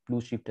red shift,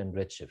 blue shift and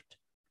red shift.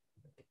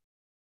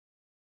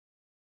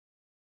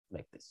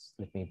 Like this.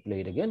 Let me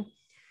play it again.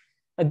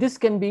 And this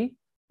can be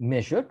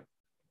measured.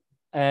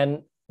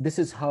 And this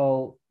is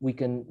how we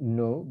can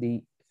know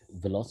the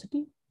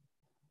velocity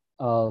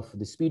of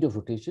the speed of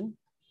rotation.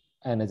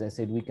 And as I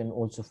said, we can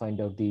also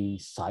find out the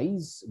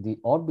size, the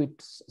orbit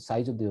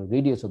size of the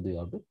radius of the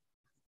orbit.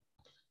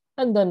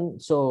 And then,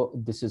 so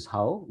this is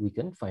how we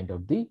can find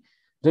out the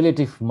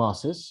relative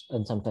masses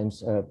and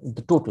sometimes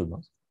the total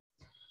mass.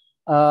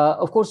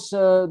 Of course,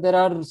 there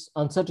are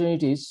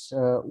uncertainties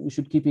we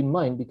should keep in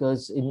mind,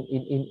 because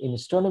in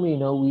astronomy,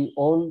 we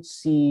all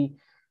see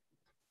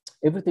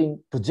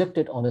everything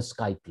projected on a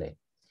sky plane.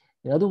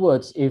 In other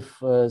words, if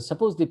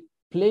suppose the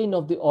plane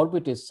of the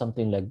orbit is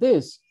something like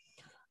this,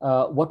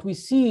 what we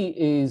see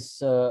is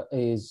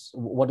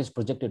what is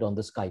projected on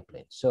the sky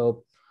plane.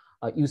 So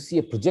you see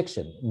a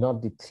projection,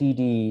 not the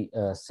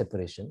 3D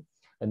separation.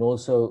 And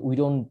also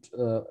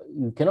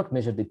you cannot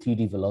measure the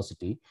 3D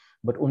velocity,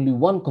 but only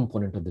one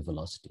component of the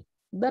velocity.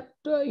 That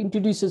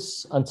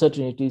introduces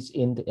uncertainties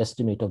in the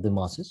estimate of the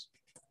masses.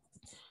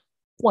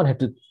 One had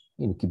to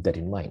keep that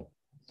in mind.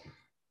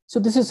 So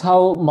this is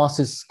how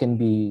masses can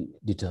be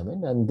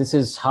determined. And this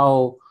is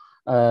how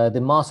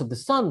the mass of the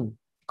sun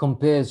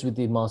compares with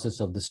the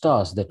masses of the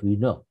stars that we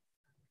know,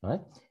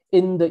 right?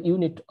 In the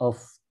unit of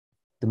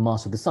the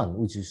mass of the sun,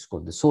 which is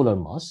called the solar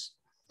mass.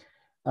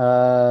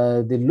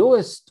 The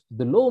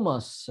low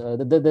mass,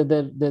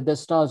 the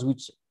stars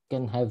which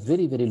can have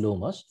very, very low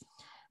mass,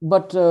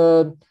 but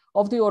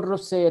of the order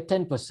of, say,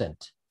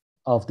 10%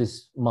 of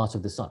this mass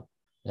of the sun.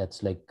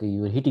 That's like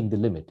you're hitting the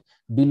limit.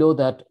 Below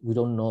that, we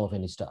don't know of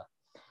any star.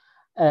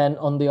 And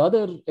on the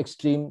other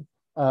extreme,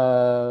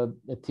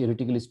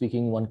 theoretically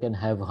speaking, one can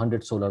have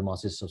 100 solar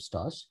masses of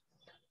stars.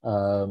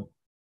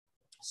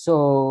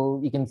 So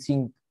you can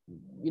think,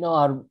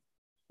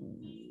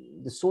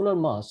 the solar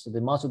mass, the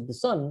mass of the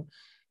sun,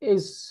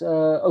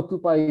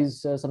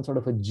 occupies some sort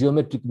of a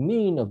geometric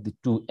mean of the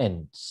two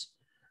ends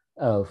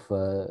of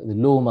the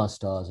low mass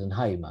stars and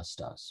high mass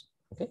stars.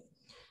 Okay,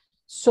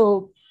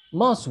 so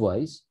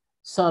mass-wise,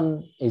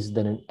 sun is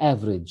then an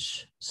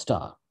average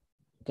star.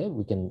 Okay,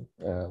 we can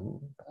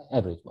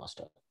average mass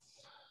star.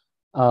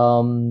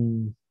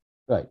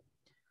 Right.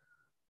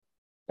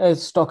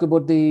 Let's talk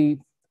about the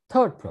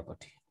third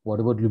property. What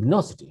about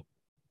luminosity?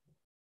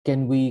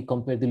 Can we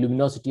compare the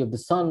luminosity of the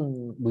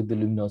sun with the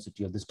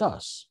luminosity of the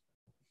stars?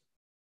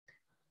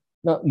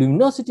 Now,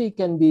 luminosity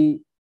can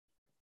be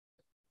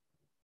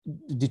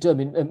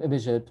determined,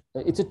 measured.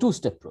 It's a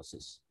two-step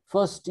process.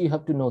 First, you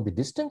have to know the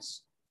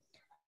distance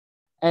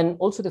and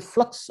also the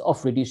flux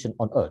of radiation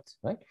on Earth,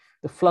 right?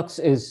 The flux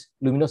is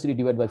luminosity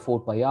divided by 4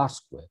 pi r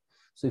square.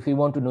 So if you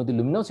want to know the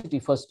luminosity,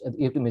 first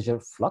you have to measure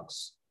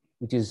flux,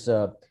 which is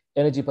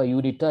energy per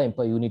unit time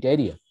per unit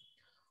area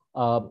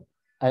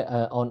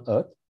on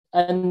Earth,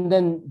 and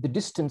then the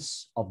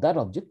distance of that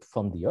object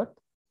from the Earth,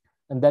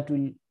 and that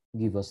will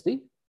give us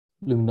the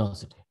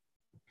luminosity.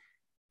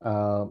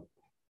 I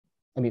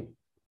mean,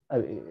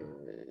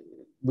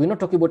 we're not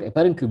talking about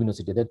apparent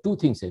luminosity. There are two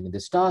things. I mean, the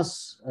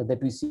stars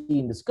that we see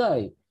in the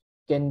sky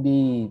can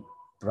be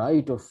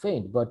bright or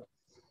faint, but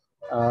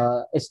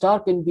a star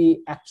can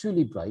be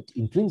actually bright,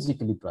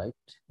 intrinsically bright,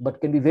 but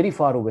can be very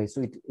far away,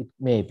 so it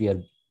may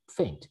appear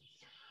faint.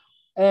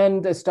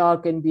 And a star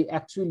can be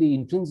actually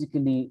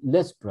intrinsically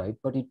less bright,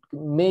 but it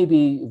may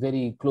be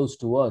very close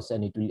to us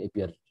and it will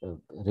appear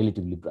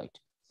relatively bright.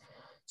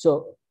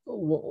 So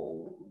we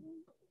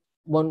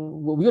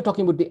are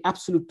talking about the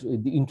absolute,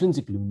 the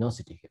intrinsic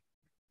luminosity here.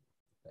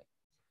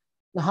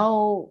 Now,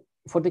 how,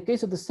 for the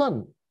case of the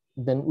sun,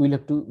 then we'll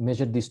have to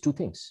measure these two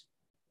things: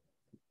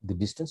 the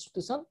distance to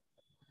the sun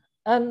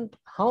and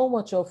how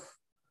much of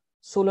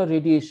solar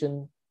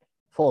radiation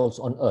falls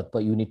on Earth per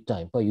unit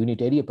time, per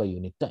unit area, per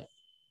unit time.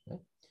 Right?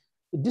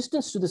 The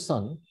distance to the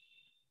sun,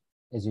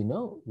 as you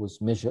know, was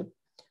measured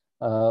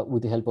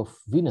with the help of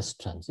Venus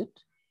transit.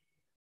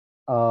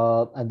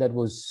 And that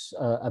was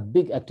a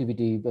big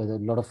activity. A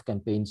lot of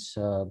campaigns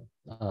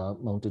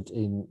mounted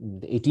in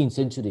the 18th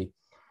century.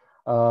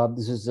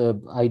 This is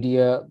an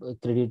idea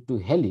credited to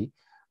Halley,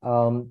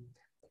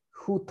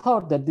 who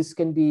thought that this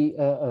can be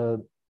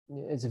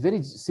it's a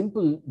very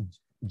simple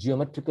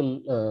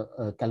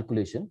geometrical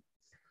calculation.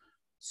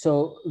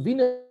 So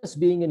Venus,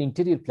 being an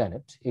interior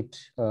planet, it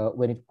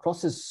when it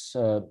crosses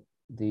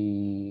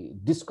the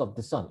disk of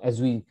the sun, as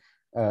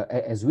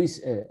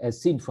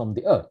seen from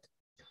the Earth.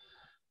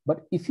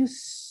 But if you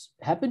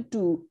happen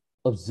to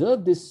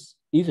observe this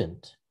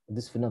event,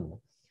 this phenomenon,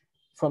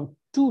 from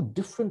two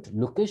different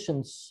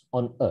locations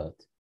on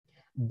Earth,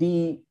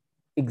 the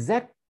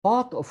exact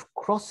path of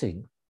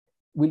crossing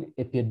will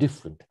appear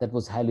different. That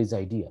was Halley's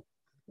idea.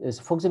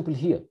 For example,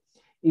 here,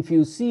 if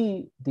you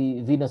see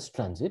the Venus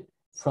transit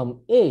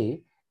from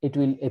A, it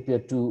will appear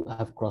to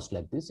have crossed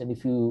like this. And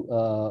if you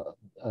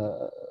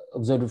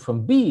observe it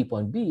from B,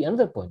 point B,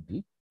 another point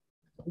B,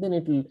 then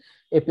it will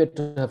appear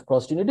to have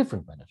crossed in a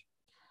different manner.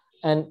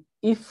 And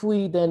if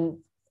we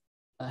then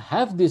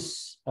have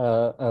this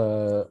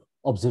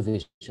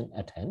observation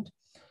at hand,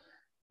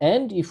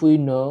 and if we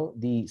know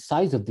the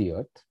size of the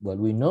Earth, well,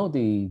 we know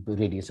the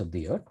radius of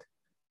the Earth.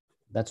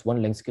 That's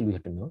one length scale we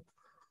have to know.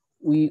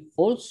 We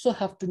also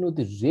have to know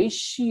the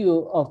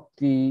ratio of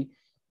the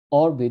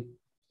orbit,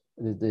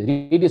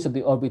 the radius of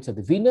the orbits of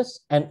the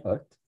Venus and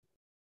Earth.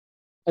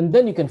 And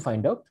then you can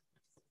find out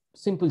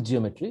simple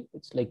geometry.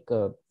 It's like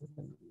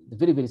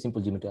very, very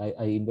simple geometry.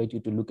 I invite you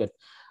to look at,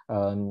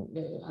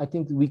 I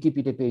think the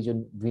Wikipedia page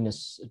on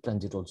Venus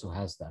transit also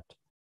has that.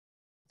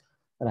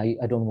 And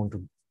I don't want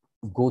to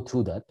go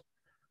through that.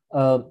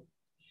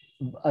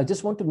 I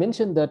just want to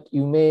mention that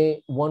you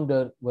may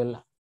wonder,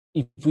 well,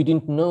 if we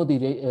didn't know the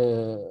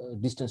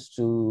distance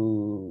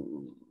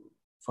from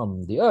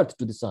the Earth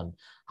to the sun,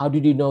 how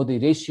did you know the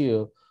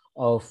ratio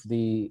of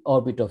the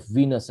orbit of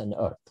Venus and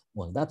Earth?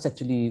 Well, that's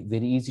actually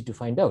very easy to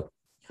find out.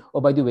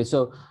 Oh, by the way,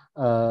 so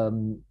I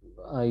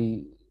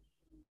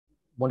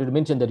wanted to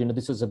mention that, you know,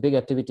 this was a big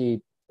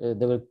activity.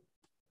 There were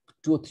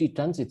 2 or 3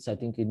 transits, I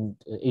think, in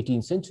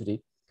 18th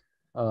century.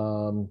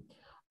 And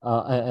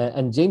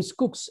James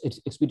Cook's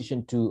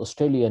expedition to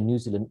Australia and New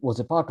Zealand was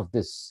a part of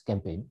this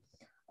campaign.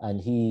 And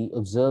he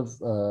observed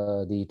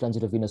the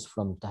transit of Venus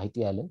from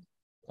Tahiti Island,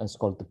 and it's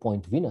called the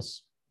Point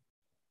Venus.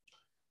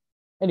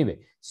 Anyway,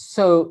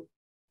 so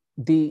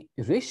the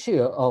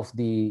ratio of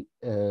the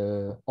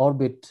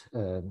orbit,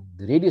 the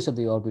radius of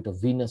the orbit of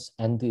Venus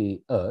and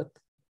the Earth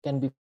can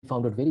be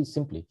found out very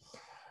simply.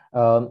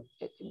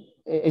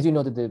 As you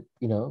know, that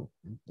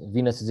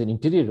Venus is an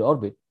interior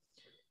orbit.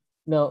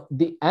 Now,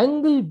 the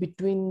angle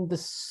between the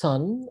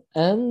sun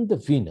and the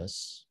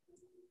Venus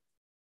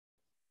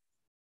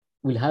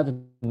will have a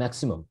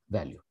maximum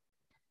value.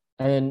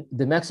 And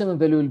the maximum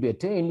value will be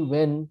attained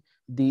when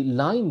the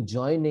line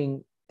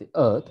joining the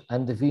Earth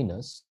and the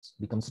Venus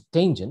becomes a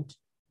tangent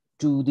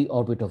to the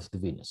orbit of the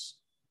Venus.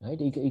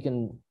 Right? You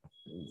can,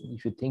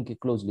 if you think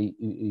closely,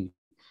 you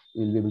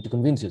will be able to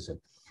convince yourself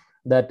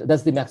that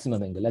that's the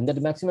maximum angle. And that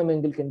the maximum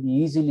angle can be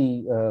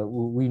easily,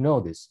 we know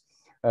this.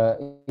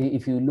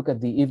 If you look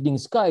at the evening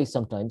sky,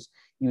 sometimes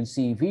you'll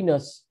see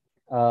Venus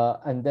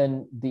and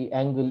then the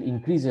angle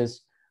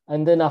increases.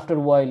 And then after a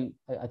while,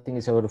 I think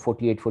it's about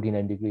 48,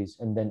 49 degrees,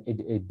 and then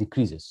it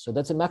decreases. So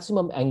that's a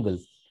maximum angle,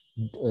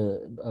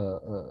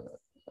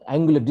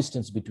 angular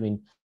distance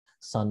between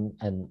sun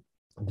and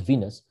the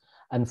Venus.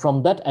 And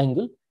from that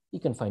angle,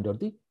 you can find out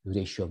the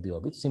ratio of the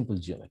orbit, simple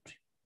geometry.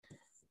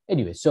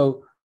 Anyway,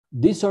 so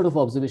this sort of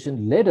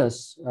observation led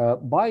us,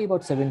 by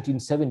about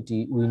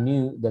 1770, we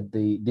knew that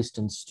the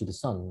distance to the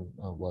sun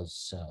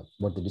was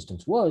what the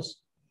distance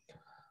was.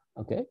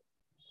 Okay.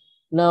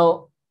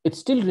 Now, it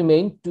still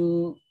remained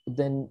to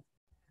then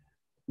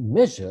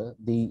measure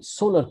the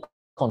solar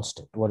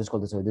constant, what is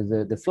called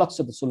the flux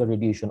of the solar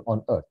radiation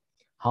on Earth.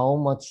 How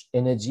much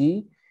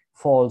energy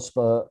falls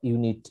per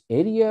unit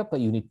area, per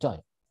unit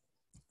time.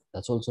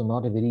 That's also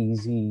not a very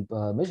easy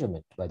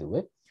measurement, by the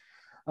way.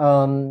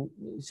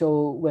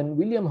 So when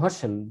William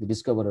Herschel, the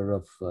discoverer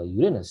of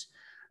Uranus,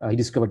 he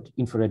discovered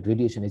infrared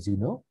radiation, as you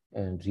know,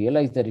 and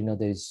realized that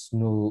there is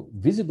no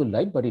visible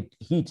light, but it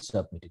heats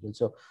up material.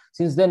 So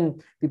since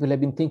then, people have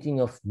been thinking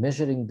of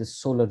measuring the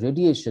solar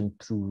radiation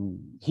through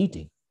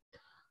heating.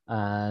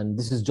 And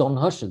this is John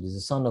Herschel. This is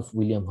the son of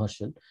William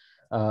Herschel.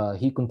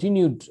 He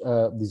continued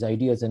these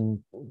ideas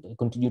and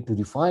continued to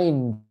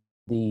refine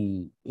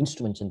the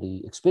instruments and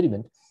the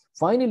experiment.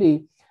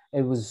 Finally,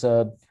 it was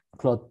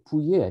Claude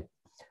Pouillet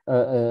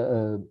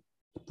in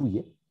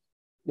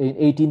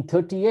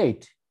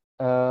 1838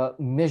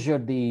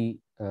 measured the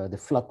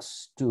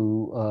flux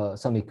to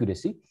some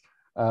accuracy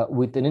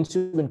with an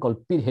instrument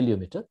called Pitt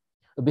heliometer.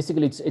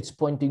 Basically, it's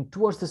pointing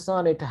towards the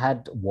sun. It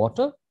had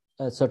water,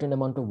 a certain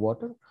amount of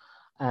water,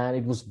 and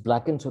it was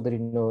blackened so that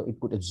it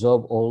could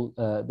absorb all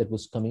that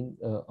was coming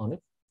on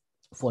it,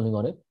 falling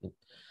on it,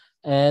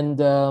 and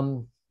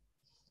the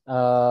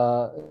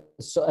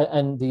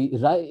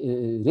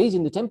rise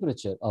in the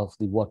temperature of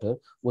the water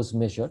was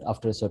measured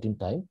after a certain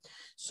time.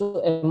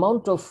 So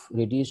amount of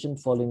radiation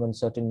falling on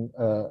certain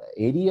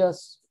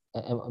areas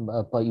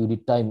per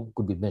unit time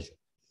could be measured.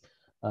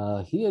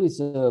 Here is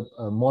a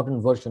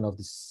modern version of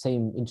the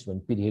same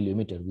instrument, Pitt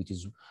heliometer, which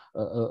is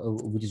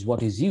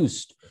what is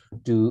used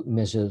to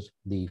measure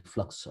the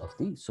flux of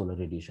the solar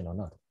radiation on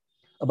Earth.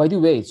 By the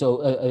way,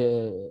 so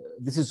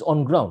this is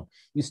on ground.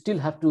 You still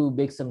have to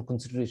make some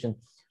consideration.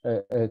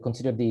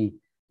 Consider the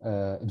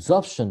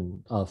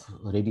absorption of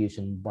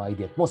radiation by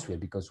the atmosphere,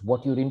 because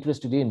what you're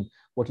interested in,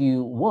 what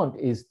you want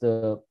is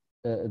the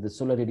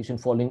solar radiation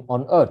falling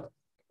on Earth,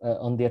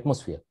 on the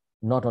atmosphere,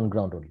 not on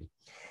ground only.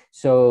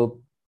 So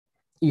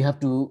you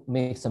have to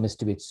make some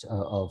estimates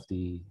of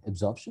the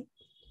absorption,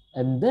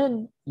 and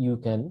then you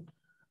can,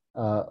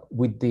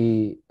 with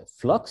the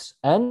flux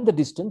and the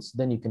distance,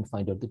 then you can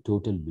find out the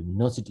total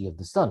luminosity of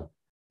the sun.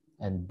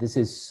 And this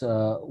is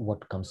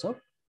what comes up.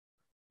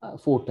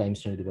 4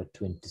 times 10 to the power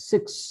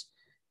 26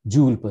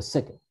 joule per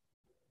second,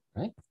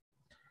 right?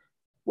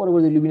 What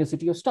about the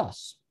luminosity of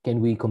stars?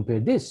 Can we compare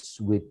this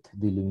with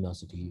the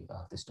luminosity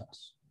of the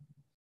stars?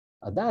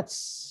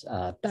 That's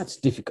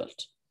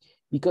difficult,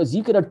 because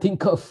you cannot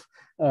think of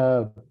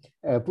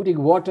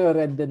putting water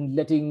and then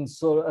letting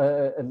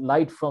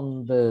light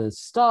from the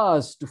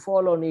stars to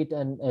fall on it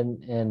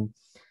and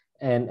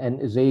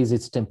raise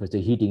its temperature,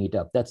 heating it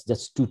up. That's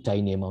just too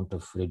tiny amount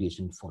of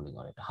radiation falling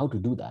on it. How to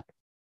do that?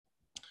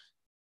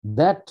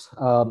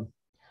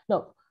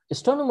 Now,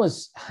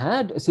 astronomers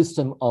had a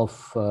system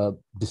of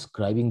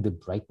describing the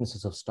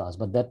brightnesses of stars,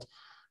 but that,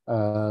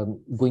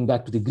 going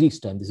back to the Greeks'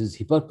 time, this is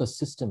Hipparchus'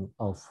 system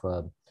of,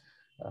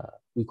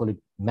 we call it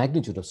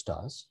magnitude of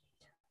stars.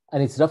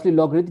 And it's roughly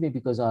logarithmic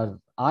because our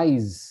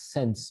eyes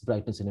sense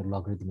brightness in a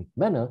logarithmic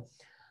manner.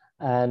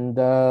 And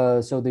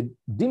so the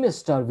dimmest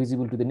star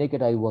visible to the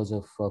naked eye was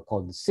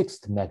called the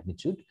 6th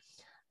magnitude.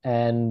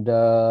 And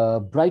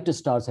brighter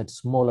stars had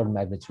smaller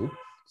magnitude.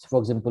 So for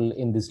example,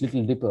 in this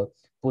Little Dipper,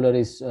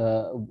 Polaris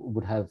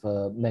would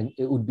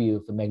be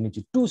of a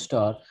magnitude 2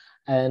 star,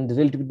 and the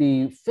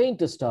relatively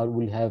fainter star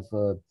will have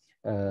a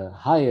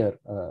higher,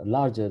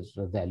 larger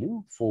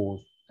value, 4,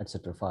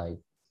 etc., 5.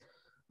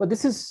 But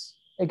this is,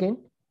 again,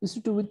 this is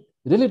to do with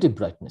relative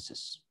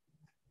brightnesses.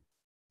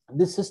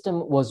 This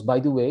system was, by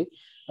the way,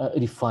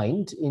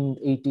 refined in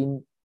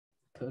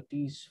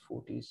 1830s,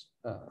 40s,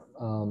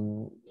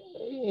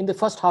 in the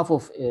first half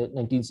of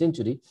 19th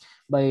century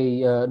by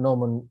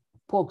Norman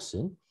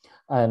Pogson,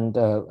 and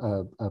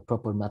a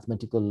proper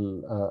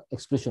mathematical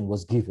expression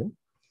was given.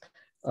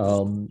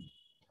 And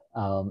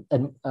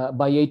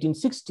by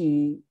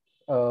 1860,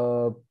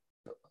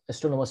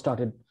 astronomers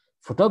started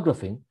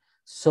photographing,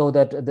 so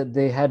that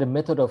they had a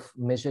method of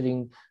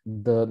measuring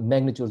the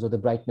magnitudes of the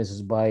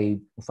brightnesses by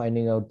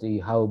finding out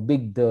how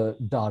big the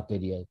dark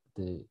area,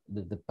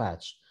 the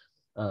patch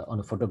on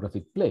a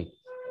photographic plate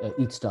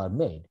each star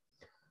made.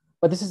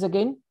 But this is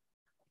again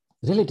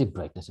relative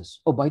brightnesses.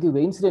 Oh, by the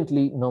way,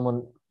 incidentally,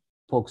 Norman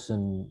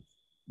Pogson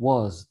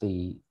was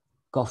the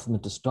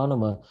government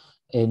astronomer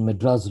in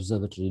Madras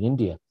Observatory in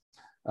India.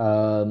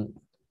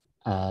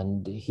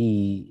 And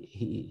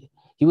he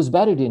was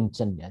buried in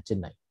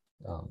Chennai.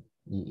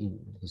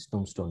 His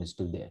tombstone is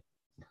still there.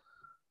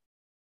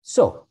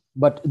 So,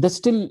 but there's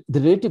still the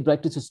relative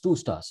brightness is 2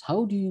 stars.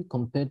 How do you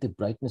compare the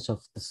brightness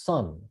of the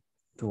sun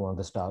to one of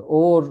the star,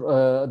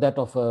 or that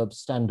of a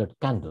standard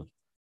candle?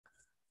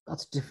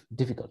 That's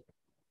difficult.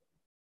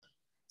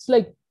 It's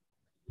like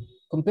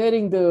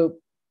comparing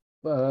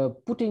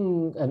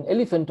putting an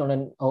elephant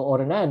on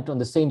or an ant on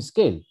the same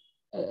scale.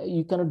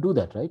 You cannot do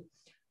that, right?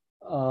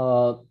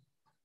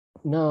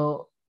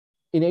 Now,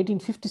 in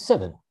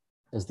 1857,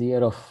 as the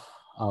year of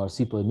our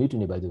Sepoy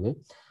Mutiny, by the way,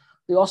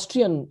 the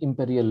Austrian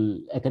Imperial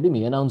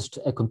Academy announced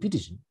a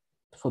competition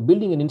for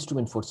building an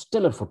instrument for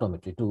stellar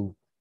photometry to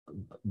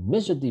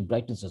measure the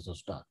brightnesses of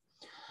stars.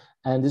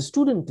 And the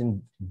student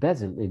in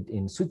Basel,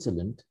 in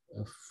Switzerland,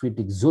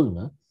 Friedrich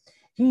Zollner,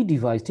 he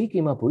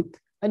came up with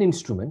an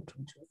instrument,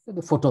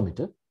 the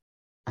photometer,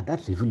 and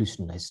that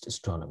revolutionized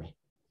astronomy.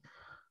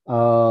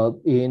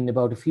 In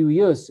about a few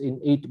years,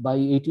 by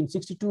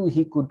 1862,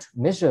 he could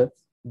measure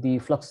the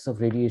fluxes of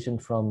radiation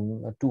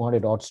from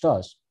 200 odd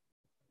stars.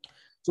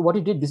 So what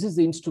he did, this is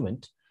the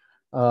instrument.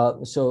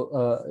 Here,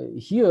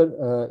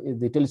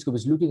 the telescope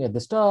is looking at the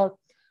star,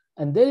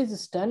 and there is a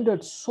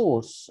standard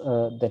source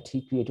that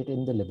he created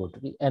in the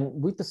laboratory.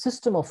 And with the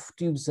system of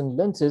tubes and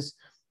lenses,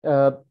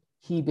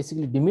 he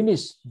basically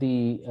diminished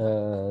the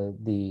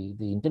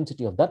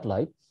intensity of that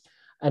light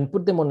and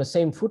put them on the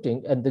same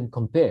footing, and then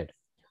compared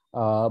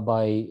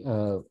by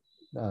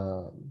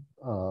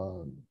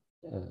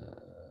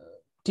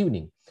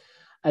tuning.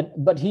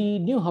 But he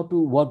knew how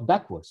to work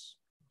backwards,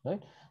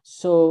 right?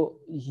 So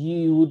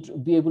he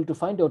would be able to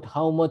find out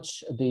how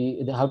much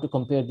how to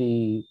compare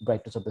the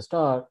brightness of the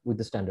star with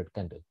the standard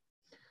candle.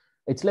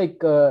 It's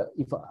like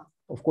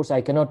of course,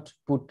 I cannot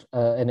put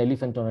an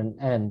elephant on an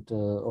ant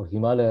or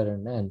Himalaya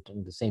and an ant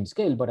on the same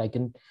scale, but I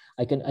can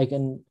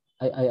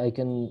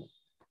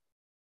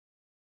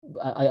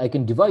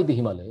divide the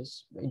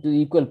Himalayas into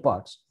equal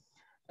parts,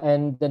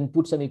 and then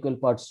put some equal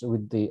parts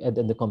with and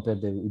then compare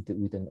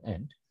with an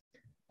ant,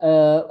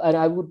 and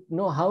I would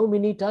know how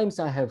many times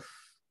I have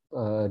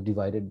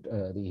divided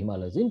the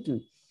Himalayas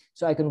into,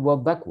 so I can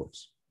work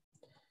backwards.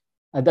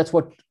 And that's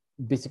what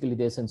basically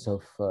the essence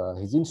of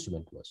his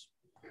instrument was.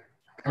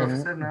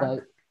 Professor Nath,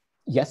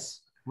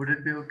 yes? Would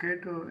it be okay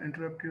to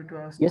interrupt you to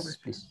ask? Yes,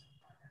 please.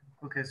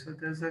 Okay, so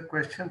there's a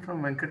question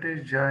from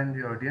Venkatesh Jha in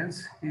the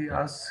audience. He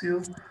asks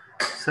you,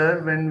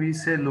 sir, when we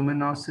say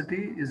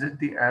luminosity, is it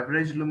the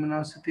average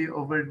luminosity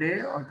over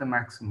day or the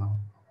maximum?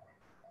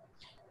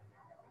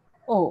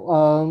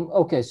 Oh,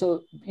 okay.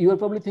 So you are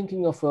probably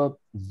thinking of a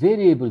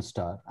variable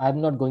star. I'm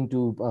not going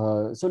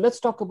to. So let's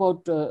talk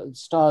about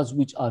stars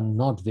which are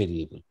not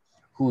variable,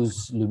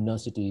 whose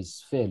luminosity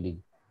is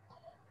fairly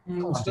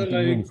constant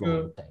and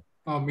uniform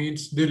time.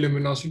 Means the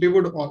luminosity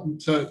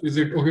would. Sir, is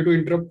it okay to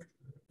interrupt?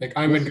 Like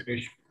I'm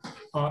Venkatesh.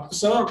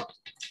 Sir,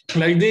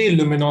 like the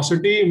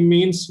luminosity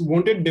means,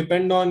 won't it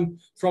depend on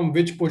from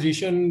which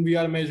position we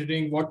are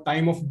measuring, what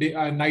time of day,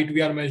 night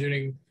we are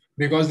measuring?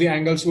 Because the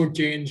angles would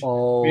change.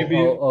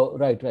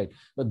 Right.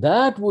 But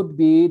that would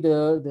be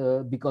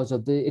the because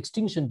of the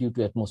extinction due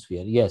to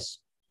atmosphere. Yes.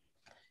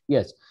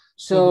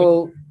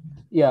 So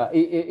yeah,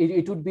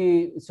 it would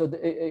be, so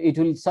it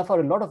will suffer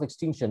a lot of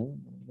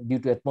extinction due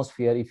to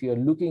atmosphere if you are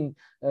looking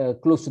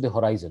close to the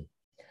horizon,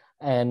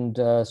 and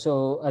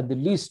so at the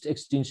least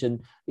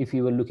extinction if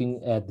you were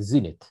looking at the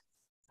zenith,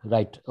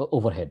 right,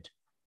 overhead.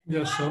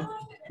 Yes, sir.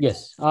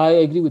 Yes, I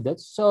agree with that.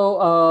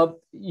 So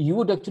you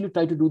would actually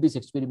try to do this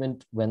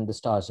experiment when the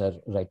stars are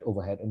right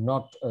overhead and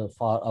not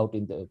far out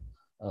in the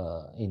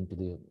into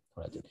the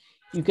horizon.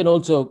 You can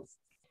also,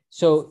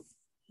 so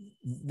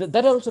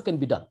that also can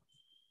be done.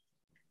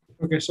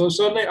 Okay, so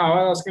like I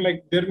was asking,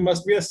 like there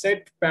must be a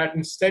set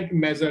pattern, set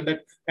measure that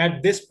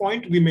at this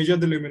point we measure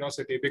the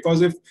luminosity,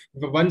 because if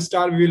one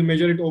star we will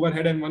measure it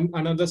overhead and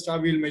another star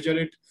we will measure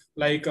it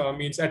like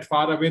means at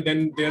far away,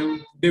 then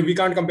we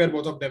can't compare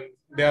both of them.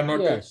 They are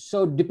not. Yeah.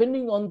 So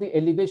depending on the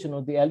elevation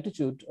or the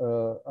altitude,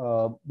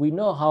 we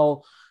know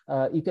how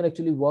you can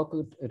actually work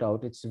it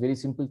out. It's a very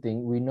simple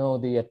thing. We know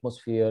the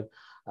atmosphere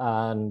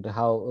and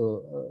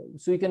how,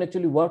 so you can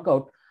actually work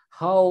out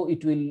how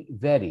it will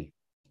vary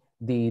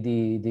the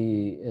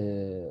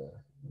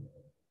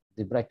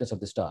brightness of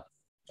the star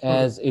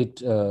as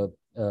it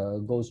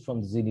goes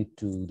from the zenith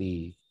to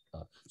the.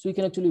 So you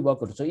can actually work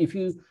out. So if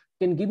you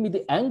can give me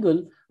the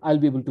angle, I'll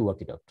be able to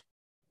work it out.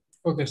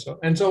 Okay, sir.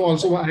 And so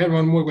also I have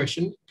one more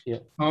question. Yeah.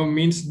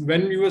 Means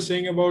when we were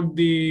saying about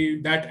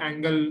that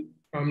angle,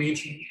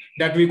 means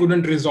that we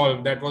couldn't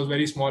resolve, that was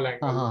very small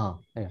angle.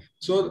 Yeah.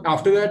 So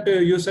after that,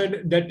 you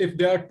said that if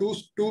there are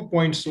two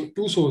points,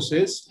 two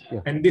sources, yeah,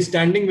 and the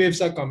standing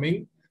waves are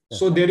coming, yeah,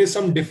 so there is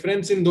some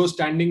difference in those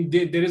standing.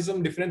 There is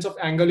some difference of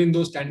angle in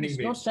those standing waves.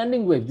 Not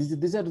standing waves.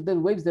 These are the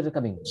waves that are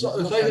coming. So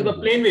the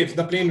plane waves.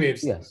 The plane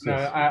waves. Yes.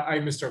 I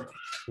mistook.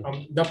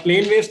 The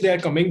plane waves, they are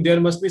coming. There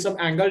must be some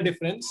angle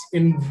difference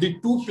in the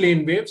two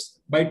plane waves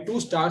by two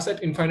stars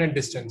at infinite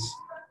distance.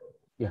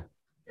 Yeah.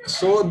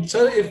 So,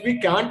 sir, if we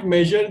can't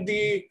measure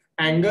the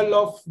angle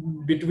of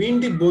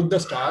between both the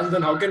stars,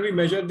 then how can we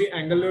measure the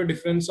angular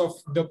difference of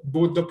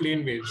both the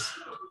plane waves?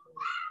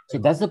 So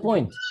that's the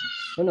point.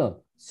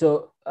 No.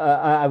 So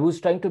I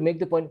was trying to make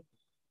the point.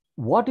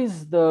 What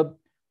is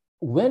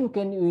when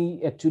can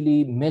we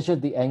actually measure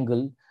the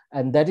angle?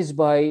 And that is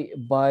by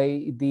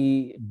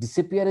the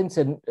disappearance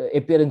and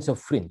appearance of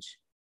fringe.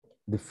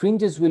 The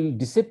fringes will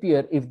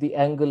disappear if the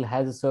angle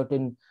has a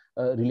certain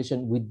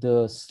relation with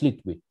the slit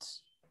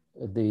widths,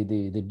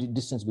 the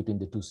distance between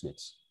the two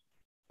slits.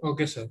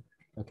 Okay, sir.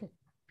 Okay.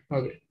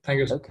 Thank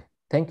you, sir. Okay.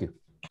 Thank you.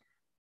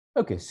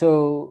 Okay.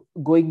 So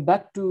going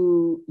back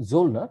to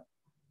Zollner,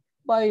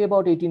 by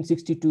about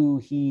 1862,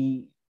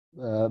 he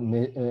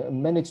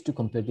managed to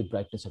compare the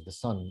brightness of the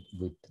sun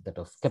with that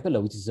of Kepler,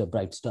 which is a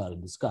bright star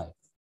in the sky.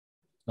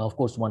 Now, of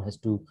course, one has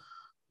to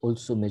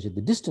also measure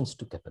the distance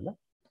to Kepler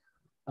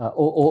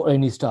or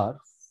any star.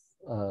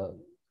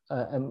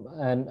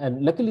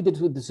 And luckily,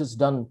 this was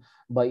done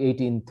by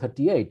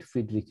 1838.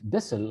 Friedrich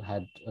Bessel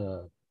had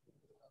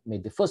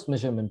made the first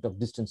measurement of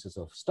distances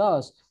of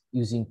stars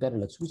using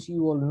parallax, which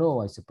you all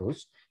know, I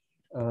suppose.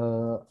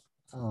 But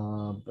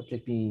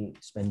let me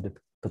spend a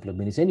couple of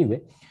minutes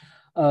anyway.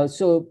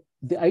 So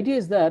the idea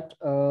is that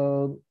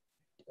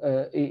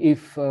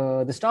if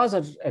the stars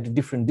are at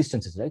different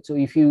distances, right? So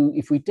if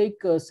we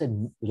take a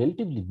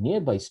relatively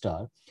nearby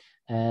star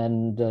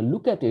and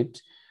look at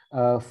it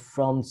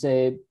from,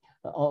 say,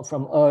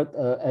 from Earth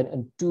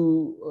and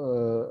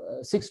to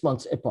 6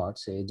 months apart,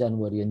 say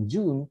January and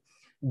June,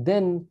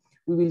 then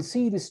we will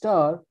see the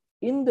star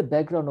in the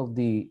background of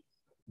the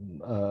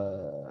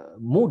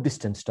more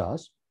distant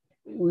stars.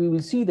 We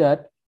will see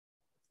that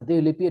they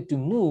will appear to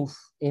move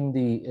in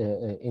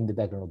the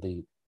background of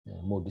the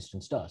more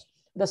distant stars.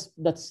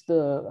 That's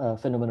the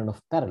phenomenon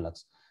of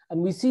parallax,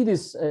 and we see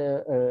this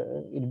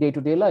in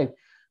day-to-day life.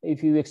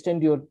 If you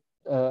extend your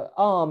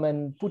arm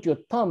and put your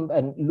thumb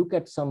and look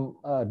at some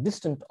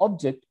distant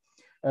object,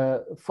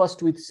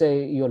 first with,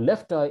 say, your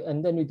left eye,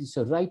 and then with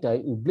your right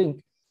eye, you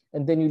blink,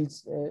 and then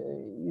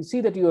you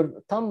see that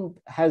your thumb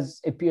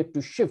has appeared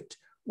to shift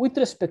with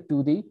respect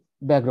to the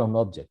background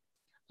object,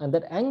 and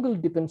that angle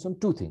depends on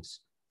two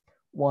things.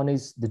 One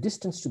is the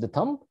distance to the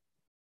thumb,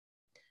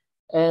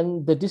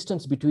 and the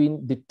distance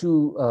between the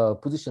two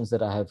positions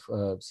that I have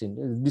seen,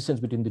 the distance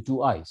between the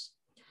two eyes.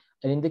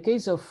 And in the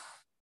case of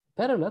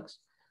parallax,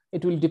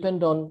 it will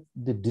depend on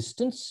the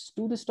distance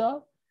to the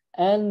star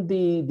and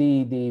the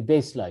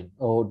baseline,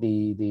 or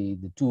the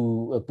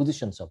two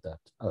positions of that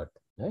Earth,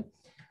 right?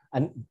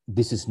 And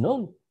this is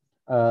known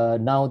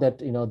now that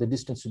the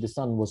distance to the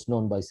sun was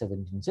known by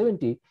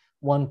 1770.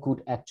 One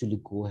could actually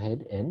go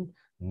ahead and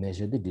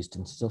measure the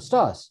distances of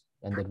stars,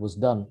 and that was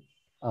done.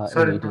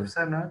 Sorry,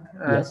 Professor Nath.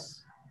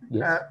 Yes.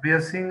 Yes. We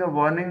are seeing a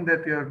warning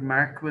that your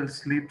Mac will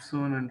sleep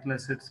soon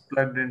unless it's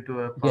plugged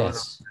into a power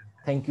Yes.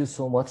 Thank you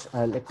so much.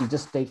 Let me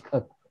just take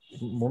a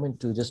moment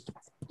to just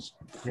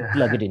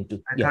plug it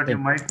into. I thought you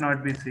might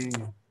not be seeing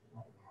it.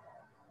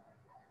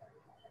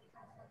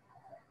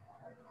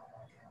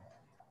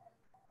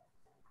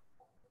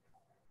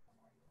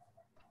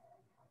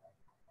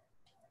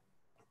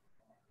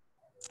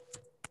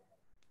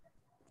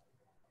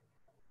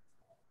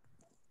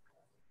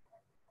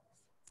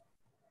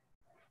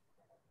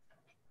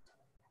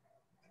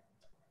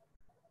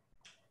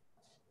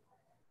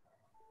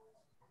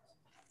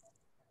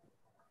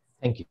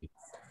 Thank you.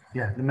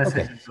 Yeah, the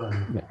message is on.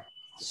 Yeah.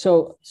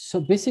 So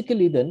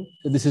basically, then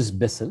this is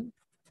Bessel,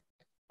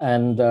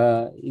 and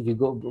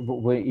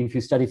if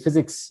you study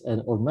physics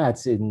or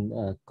maths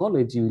in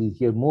college, you will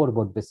hear more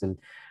about Bessel,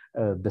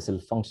 Bessel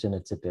function,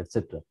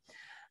 etc.,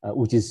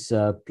 which is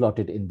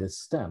plotted in this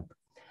stamp.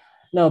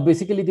 Now,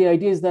 basically, the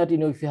idea is that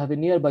if you have a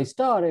nearby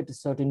star at a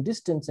certain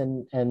distance,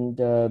 and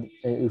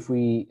if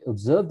we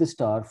observe the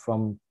star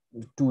from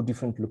two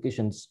different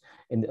locations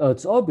in the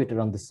Earth's orbit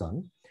around the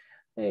sun,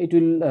 it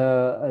will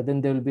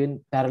then there will be a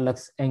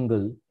parallax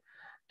angle,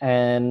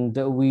 and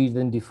we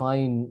then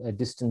define a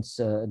distance,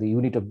 the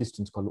unit of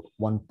distance called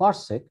 1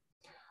 parsec,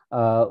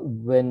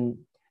 when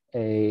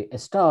a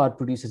star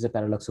produces a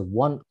parallax of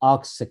 1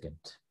 arc second.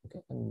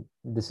 Okay, and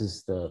this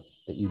is the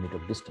unit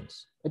of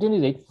distance. At any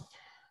rate,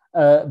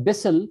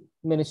 Bessel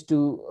managed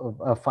to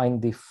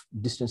find the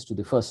distance to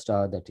the first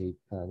star, that is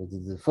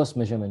the first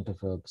measurement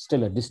of a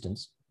stellar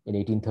distance in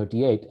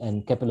 1838,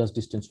 and Kepler's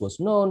distance was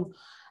known,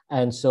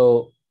 and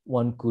so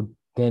one could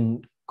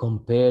then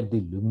compare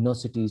the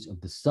luminosities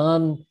of the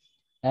sun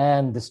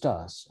and the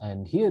stars.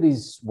 And here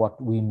is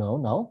what we know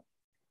now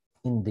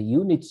in the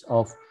units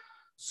of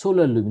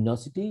solar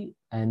luminosity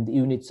and the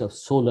units of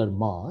solar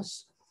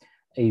mass.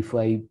 If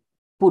I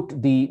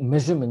put the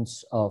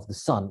measurements of the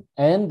sun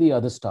and the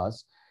other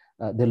stars,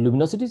 the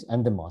luminosities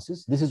and the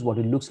masses, this is what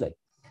it looks like.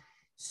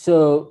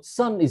 So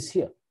sun is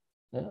here.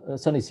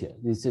 Sun is here.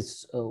 This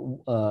is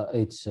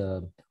it's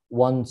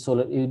one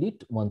solar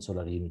unit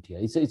here.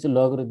 It's a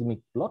logarithmic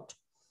plot.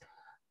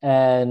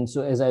 And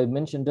so, as I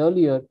mentioned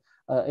earlier,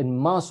 in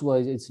mass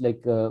wise, it's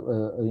like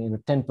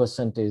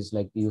 10% is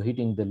like you're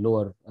hitting the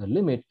lower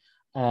limit,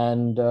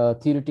 and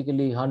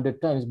theoretically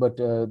 100 times, but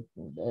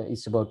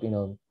it's about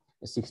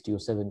 60 or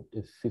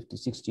 50,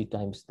 60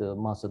 times the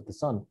mass of the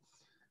sun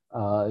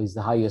is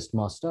the highest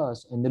mass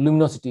stars, and the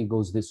luminosity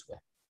goes this way.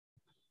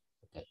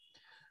 Okay.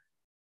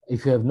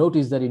 If you have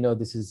noticed that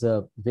this is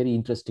a very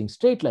interesting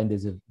straight line,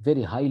 there's a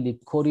very highly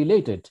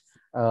correlated.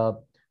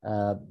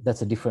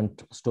 That's a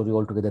different story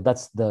altogether.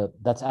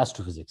 That's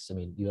astrophysics. I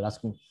mean, you're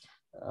asking,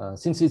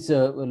 since it's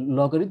a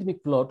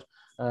logarithmic plot,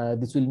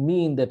 this will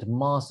mean that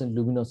mass and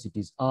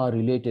luminosities are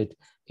related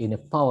in a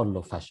power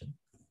law fashion.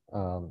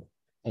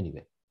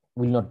 Anyway,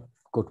 we'll not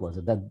go towards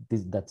it.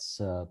 That's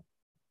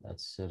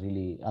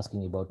really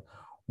asking about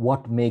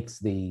what makes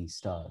the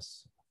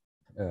stars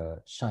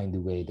shine the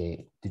way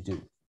they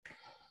do.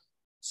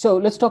 So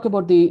let's talk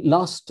about the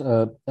last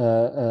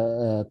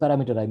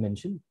parameter I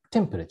mentioned,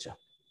 temperature.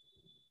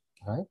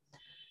 Right?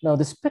 Now,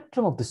 the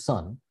spectrum of the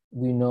sun,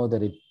 we know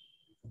that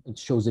it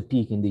shows a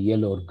peak in the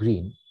yellow or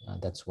green.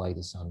 That's why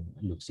the sun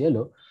looks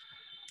yellow.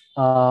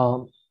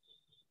 And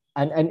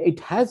it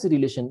has a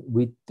relation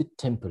with the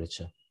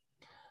temperature.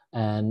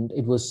 And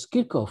it was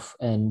Kirchhoff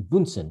and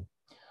Bunsen.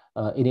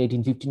 In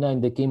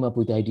 1859, they came up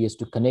with ideas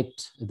to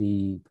connect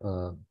the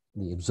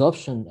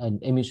absorption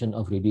and emission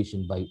of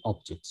radiation by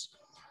objects,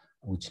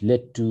 which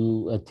led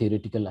to a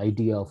theoretical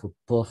idea of a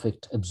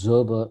perfect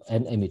absorber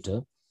and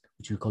emitter,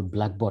 which we call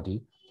black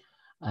body.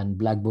 And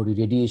black body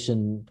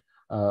radiation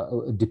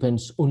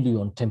depends only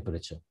on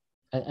temperature.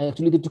 And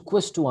actually, the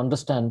quest to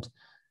understand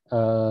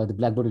the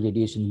black body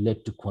radiation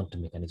led to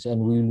quantum mechanics.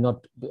 And we will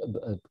not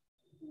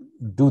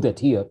do that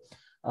here.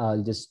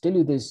 I'll just tell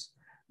you this,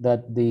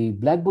 that the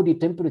black body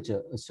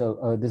temperature,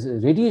 so this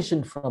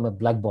radiation from a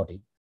black body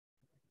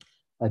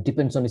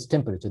depends on its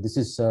temperature. This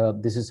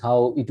is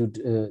how it would,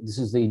 this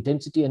is the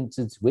intensity and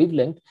its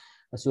wavelength.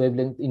 So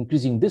wavelength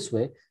increasing this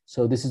way.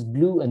 So this is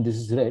blue and this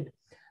is red.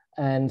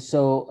 And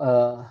so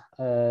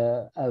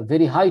a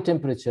very high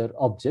temperature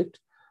object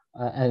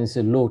and it's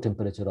a low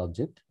temperature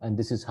object. And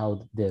this is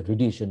how the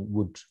radiation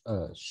would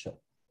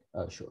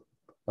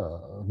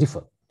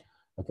differ.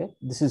 Okay,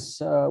 this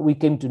is, we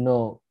came to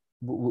know,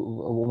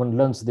 one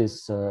learns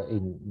this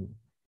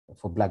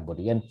for black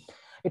body. And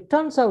it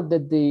turns out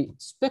that the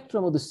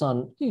spectrum of the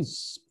sun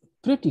is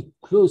pretty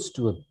close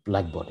to a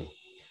black body.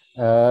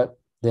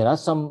 There are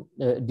some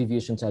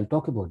deviations, I'll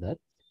talk about that,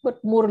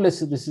 but more or less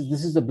this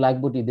is the black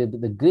body.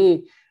 The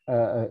gray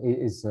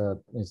is a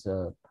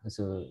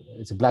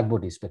black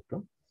body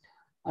spectrum.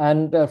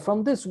 And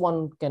from this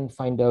one can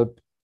find out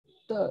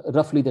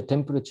roughly the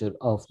temperature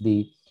of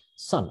the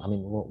sun. I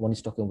mean, one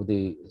is talking about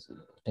the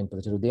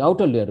temperature of the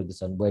outer layer of the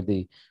sun, where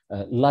the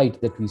light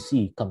that we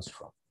see comes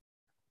from.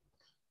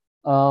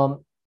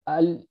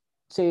 I'll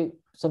say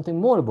something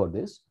more about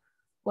this.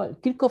 Well,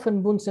 Kirchhoff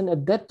and Bunsen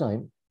at that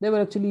time, they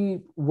were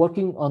actually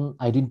working on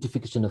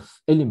identification of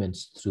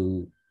elements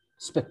through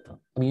spectrum.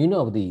 I mean, you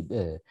know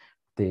the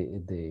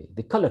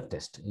color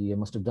test. You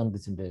must have done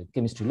this in the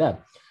chemistry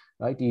lab,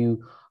 right?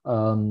 You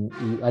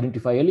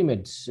identify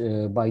elements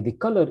by the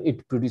color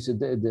it produces.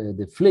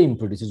 The flame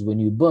produces when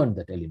you burn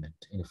that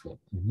element in a flame.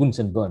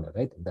 Bunsen burner,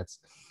 right?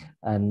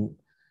 And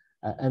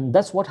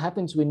that's what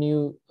happens when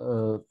you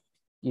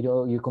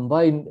you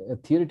combine a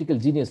theoretical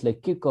genius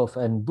like Kirchhoff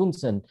and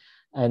Bunsen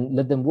and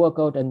let them work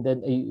out, and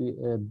then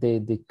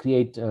they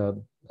create a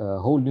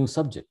whole new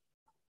subject.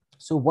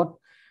 So what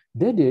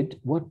they did,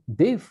 what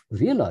they've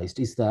realized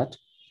is that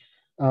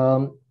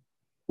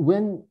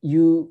when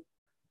you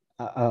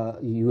are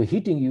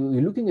heating,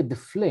 you're looking at the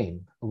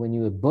flame. When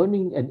you are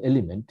burning an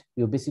element,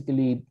 you're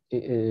basically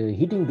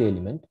heating the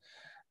element.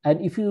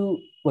 And if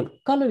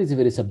color is a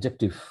very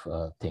subjective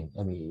thing.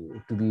 I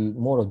mean, to be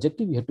more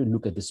objective, you have to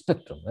look at the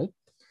spectrum, right?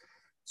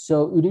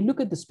 So when you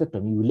look at the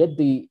spectrum, you let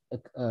the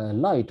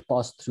light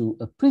pass through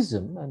a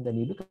prism, and then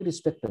you look at the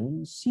spectrum,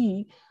 you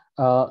see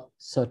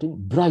certain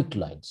bright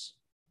lines,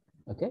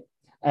 okay?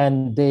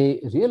 And they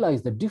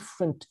realized that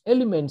different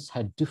elements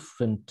had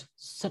different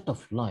set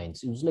of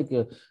lines. It was like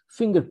a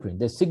fingerprint,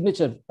 their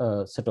signature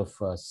set of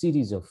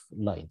series of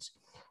lines.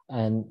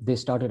 And they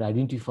started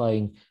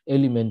identifying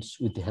elements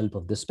with the help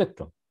of the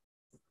spectrum.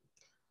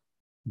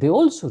 They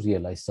also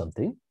realized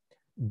something,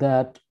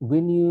 that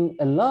when you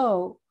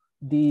allow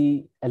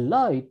a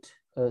light,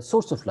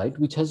 source of light,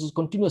 which has a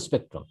continuous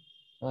spectrum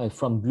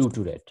from blue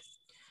to red,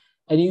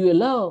 and you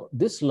allow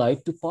this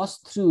light to pass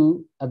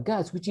through a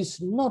gas which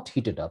is not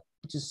heated up,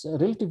 which is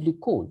relatively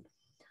cold,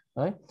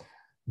 right?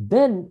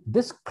 Then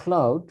this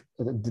cloud,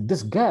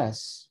 this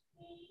gas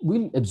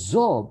will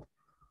absorb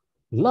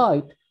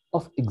light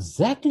of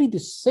exactly the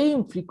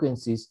same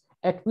frequencies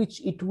at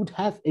which it would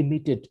have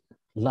emitted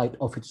light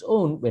of its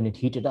own when it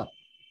heated up.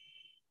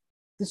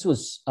 This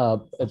was a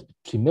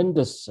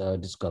tremendous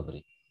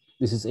discovery.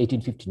 This is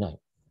 1859.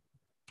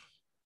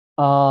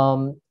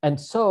 And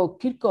so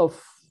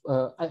Kirchhoff,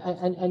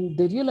 and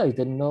they realized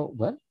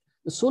that,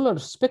 the solar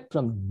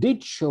spectrum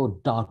did show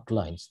dark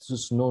lines. This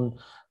was known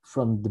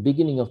from the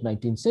beginning of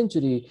 19th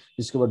century,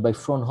 discovered by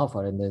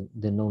Fraunhofer, and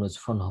they're known as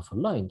Fraunhofer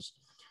lines.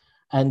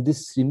 And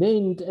this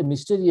remained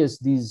mysterious,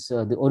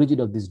 the origin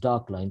of these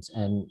dark lines.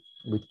 And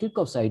with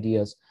Kirchhoff's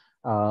ideas,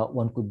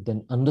 one could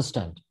then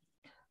understand.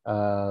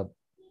 The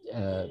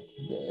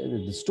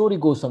story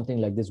goes something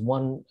like this.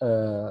 One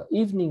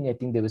evening, I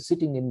think they were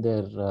sitting in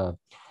their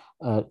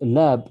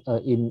lab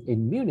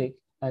in Munich,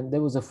 and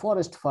there was a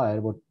forest fire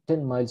about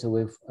 10 miles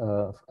away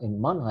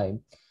in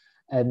Mannheim.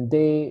 And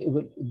they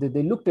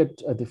looked at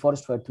the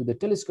forest fire through the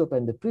telescope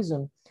and the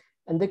prism,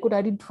 and they could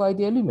identify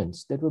the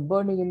elements that were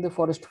burning in the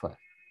forest fire.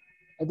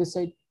 And they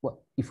said,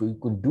 well, if we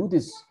could do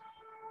this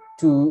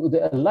to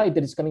the light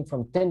that is coming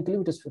from 10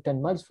 kilometers,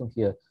 10 miles from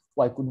here,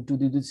 why couldn't we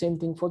do the same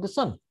thing for the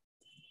sun?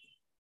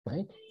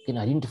 Right? You can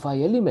identify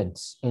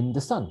elements in the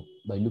sun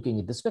by looking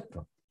at the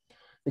spectrum.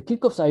 The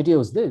Kirchhoff's idea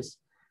was this,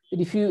 that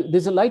if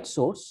there's a light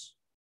source,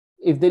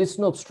 if there is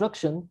no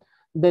obstruction,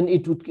 then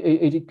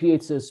it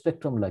creates a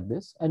spectrum like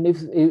this. And if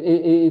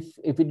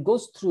it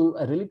goes through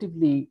a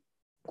relatively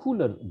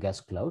cooler gas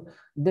cloud,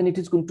 then it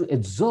is going to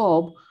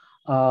absorb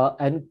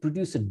and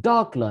produce a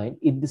dark line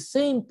in the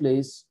same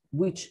place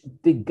which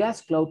the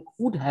gas cloud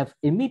would have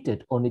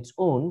emitted on its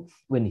own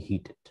when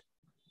heated.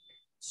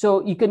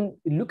 So you can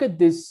look at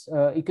this,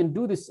 you can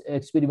do this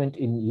experiment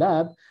in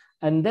lab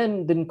and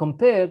then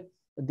compare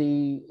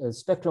the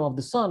spectrum of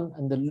the sun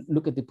and then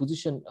look at the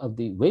position of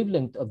the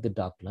wavelength of the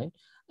dark line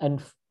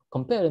and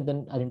compare and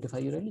then identify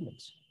your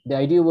elements. The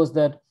idea was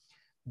that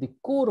the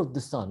core of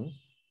the sun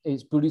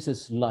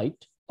produces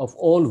light of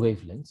all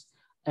wavelengths,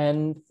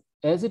 and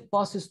as it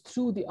passes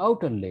through the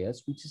outer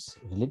layers, which is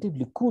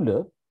relatively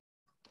cooler,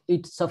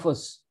 it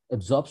suffers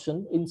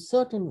absorption in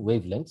certain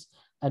wavelengths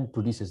and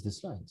produces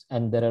these lines.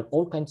 And there are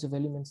all kinds of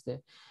elements there.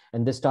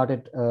 And they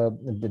started,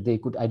 they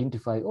could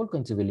identify all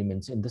kinds of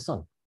elements in the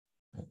sun.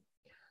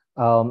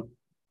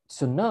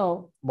 So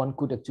now one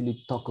could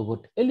actually talk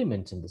about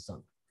elements in the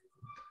sun.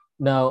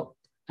 Now,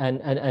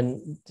 and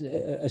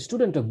a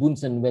student of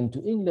Bunsen went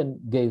to England,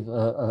 gave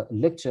a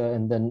lecture,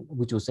 and then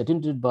which was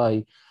attended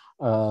by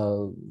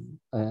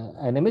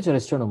an amateur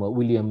astronomer,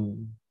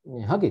 William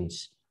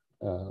Huggins,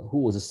 who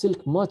was a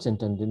silk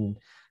merchant, and then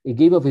he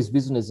gave up his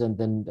business and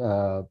then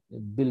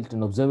built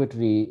an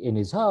observatory in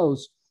his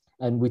house.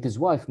 And with his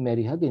wife,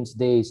 Mary Huggins,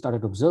 they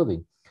started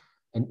observing.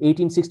 In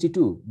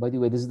 1862, by the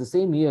way, this is the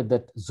same year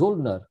that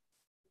Zollner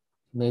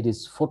made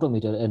his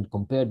photometer and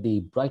compared the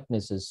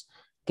brightnesses,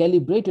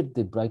 calibrated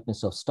the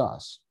brightness of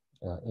stars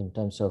in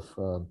terms of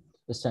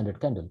the standard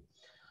candle.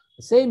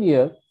 The same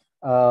year,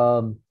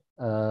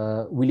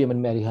 William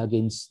and Mary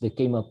Huggins, they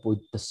came up with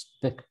the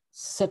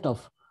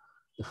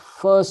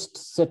first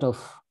set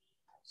of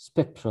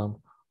spectrum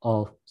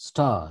of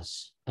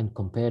stars and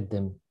compared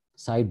them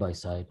side by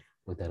side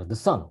with that of the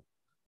sun.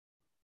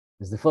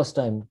 This is the first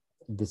time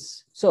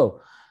this. So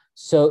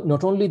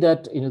not only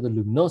that, the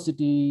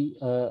luminosity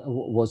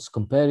was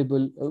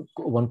comparable,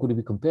 one could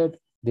be compared,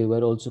 they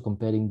were also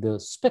comparing the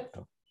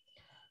spectrum.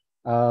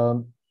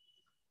 The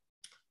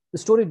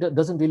story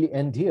doesn't really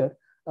end here.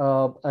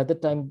 At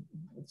that time,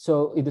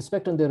 so in the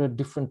spectrum, there are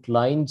different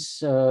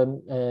lines,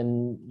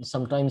 and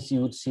sometimes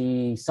you would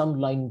see some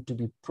line to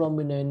be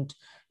prominent,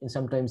 and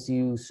sometimes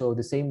you saw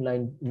the same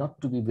line not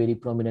to be very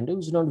prominent. It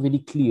was not very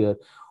clear.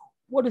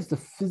 What is the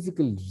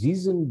physical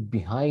reason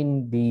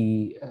behind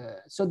the,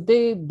 so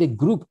they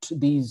grouped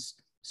these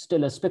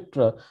stellar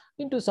spectra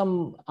into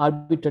some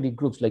arbitrary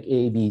groups like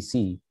A, B,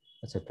 C,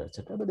 etc.,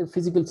 but the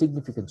physical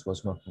significance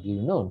was not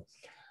really known.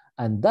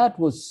 And that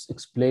was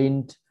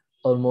explained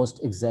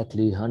almost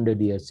exactly 100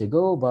 years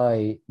ago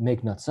by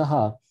Meghnad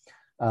Saha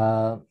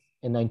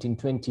in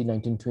 1920,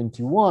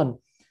 1921.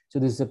 So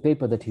this is a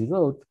paper that he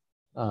wrote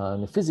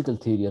on the physical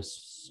theory of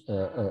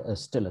a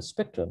stellar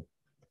spectrum.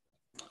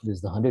 This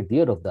is the 100th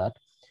year of that.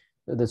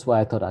 That's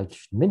why I thought I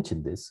should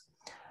mention this.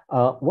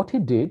 What he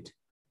did,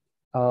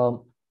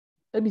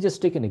 let me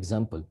just take an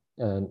example.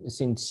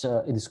 Since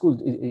in the school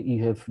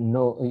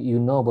you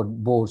know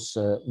about Bohr's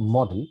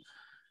model,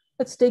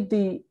 let's take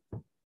the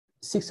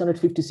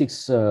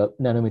 656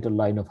 nanometer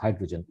line of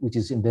hydrogen, which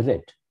is in the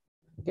red.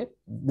 Okay,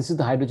 this is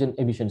the hydrogen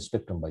emission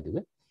spectrum, by the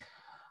way.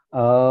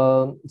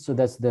 So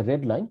that's the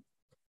red line,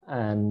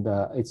 and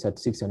it's at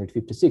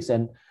 656.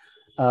 And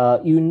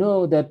you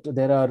know that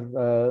there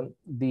are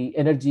the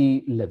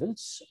energy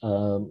levels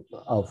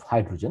of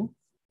hydrogen.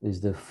 Is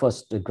the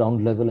first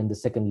ground level and the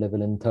second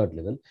level and third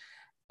level.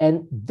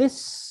 And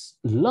this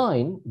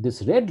line,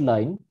 this red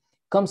line,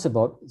 comes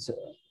about,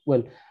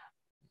 well,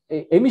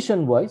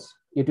 emission-wise,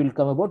 it will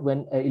come about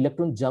when an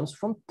electron jumps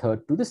from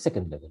third to the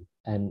second level.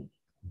 And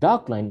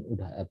dark line would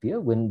appear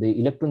when the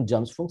electron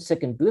jumps from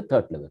second to the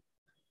third level.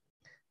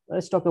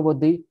 Let's talk about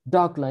the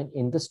dark line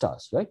in the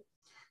stars, right?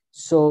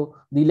 So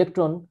the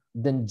electron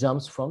then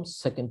jumps from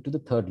second to the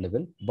third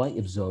level by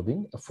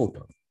absorbing a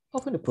photon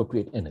of an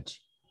appropriate energy.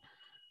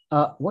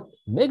 What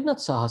Meghnad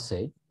Saha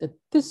said, that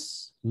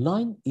this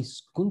line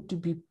is going to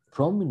be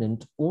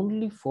prominent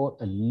only for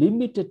a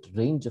limited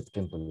range of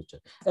temperature,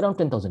 around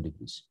 10,000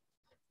 degrees.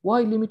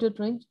 Why limited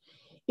range?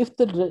 If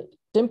the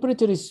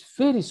temperature is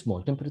very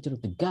small, temperature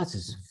of the gas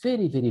is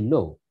very, very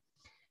low,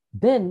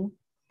 then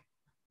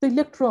the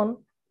electron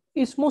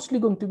is mostly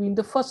going to be in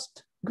the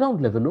first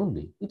ground level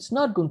only. It's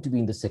not going to be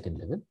in the second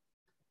level.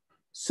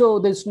 So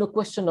there's no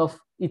question of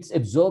it's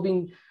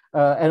absorbing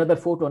another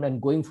photon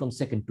and going from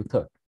second to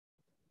third.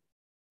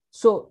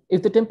 So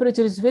if the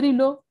temperature is very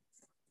low,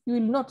 you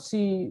will not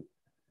see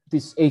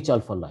this H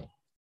alpha line,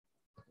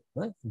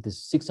 right? This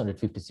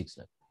 656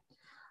 line.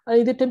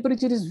 And if the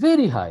temperature is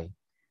very high,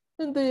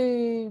 then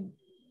the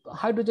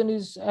hydrogen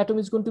atom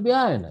is going to be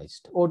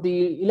ionized, or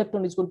the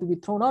electron is going to be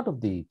thrown out of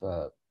the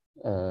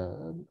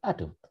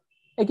atom.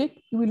 Again,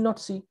 you will not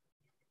see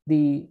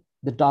the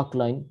dark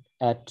line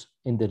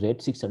in the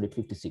red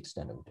 656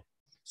 nanometer.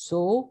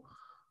 So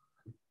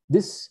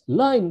this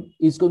line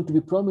is going to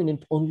be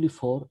prominent only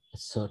for a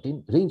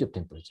certain range of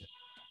temperature.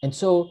 And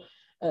so,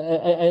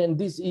 and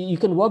this, you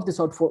can work this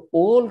out for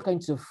all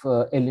kinds of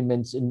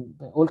elements in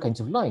all kinds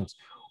of lines.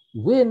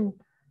 When,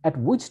 at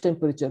which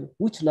temperature,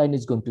 which line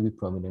is going to be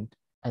prominent.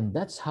 And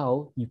that's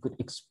how you could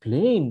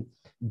explain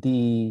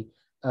the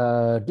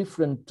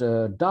different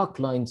dark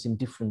lines in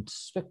different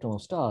spectrum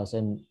of stars.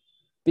 And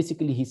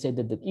basically he said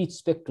that each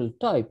spectral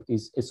type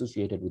is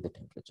associated with the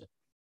temperature.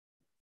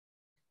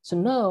 So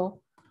now,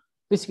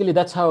 basically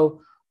that's how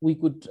we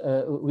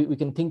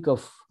can think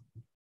of,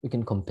 we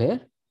can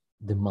compare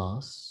the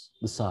mass,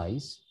 the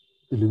size,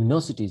 the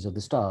luminosities of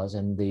the stars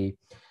with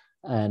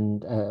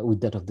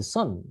that of the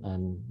sun,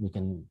 and we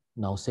can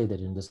now say that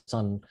the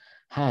sun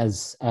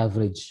has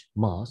average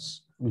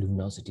mass,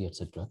 luminosity,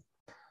 etc.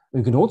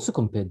 We can also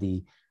compare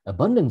the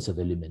abundance of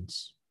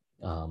elements,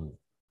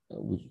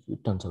 which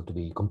turns out to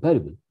be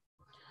comparable,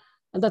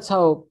 and that's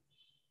how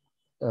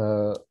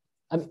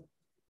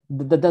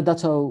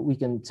that's how we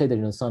can say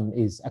that the sun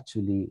is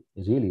actually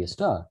really a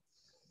star.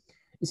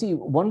 You see,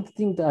 one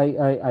thing that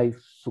I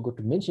forgot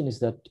to mention is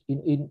that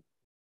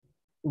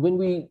when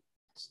we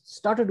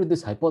started with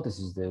this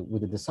hypothesis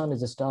whether the sun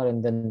is a star,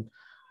 and then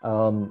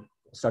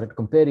started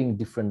comparing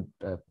different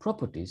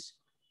properties,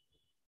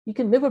 you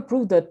can never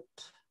prove that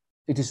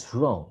it is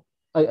wrong.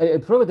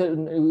 I prove that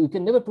you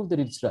can never prove that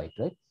it's right,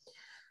 right?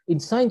 In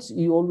science,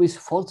 you always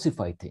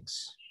falsify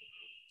things.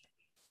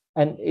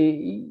 And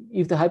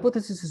if the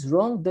hypothesis is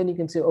wrong, then you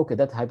can say, okay,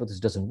 that hypothesis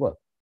doesn't work.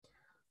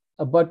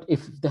 But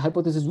if the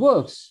hypothesis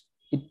works,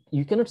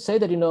 you cannot say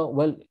that,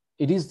 well,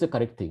 it is the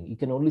correct thing. You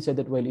can only say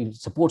that, well, it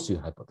supports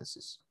your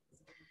hypothesis.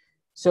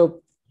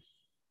 So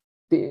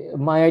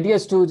my idea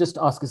is to just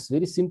ask this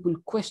very simple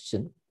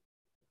question,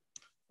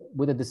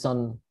 whether the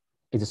sun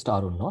is a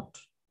star or not,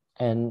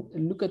 and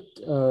look at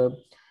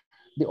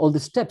all the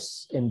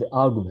steps in the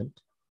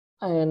argument.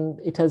 And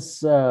it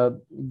has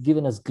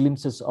given us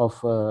glimpses of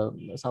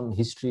some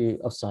history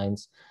of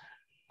science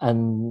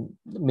and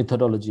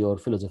methodology or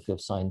philosophy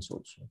of science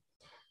also.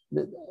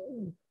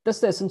 That's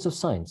the essence of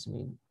science. I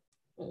mean,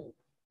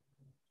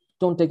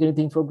 don't take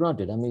anything for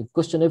granted. I mean,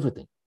 question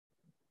everything.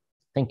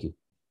 Thank you.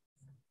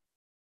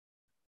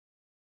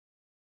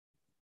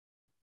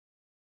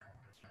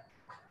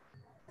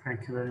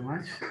 Thank you very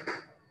much.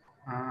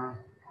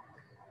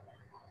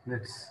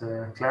 Let's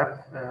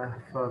clap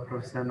for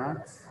Professor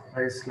Nath's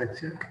nice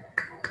lecture.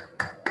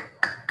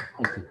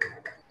 Thank you.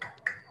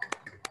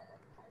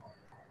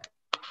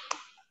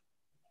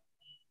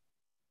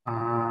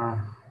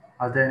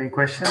 Are there any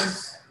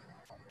questions?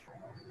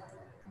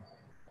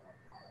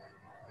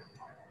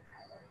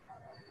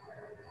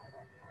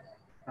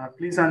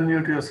 Please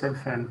unmute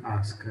yourself and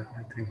ask.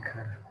 I think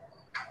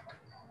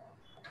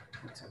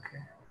it's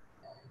okay.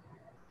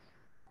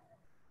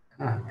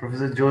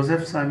 Professor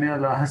Joseph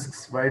Samuel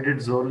asks, why did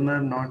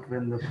Zollner not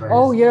win the prize?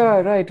 Oh, yeah,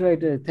 right.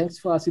 Thanks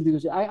for asking the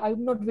question.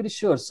 I'm not very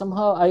sure.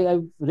 Somehow I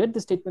read the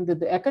statement that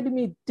the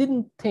Academy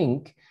didn't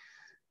think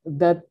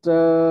that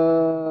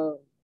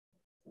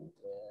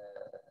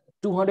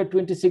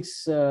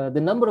 226,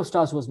 the number of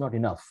stars was not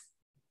enough.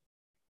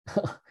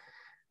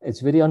 It's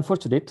very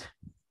unfortunate.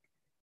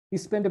 He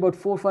spent about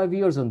 4 or 5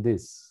 years on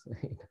this.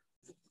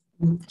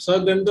 So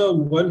then the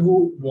one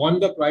who won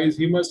the prize,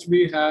 he must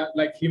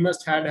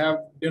have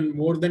done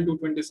more than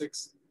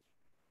 226.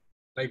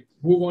 Like,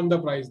 who won the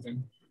prize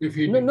then? If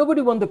he did?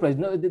 Nobody won the prize.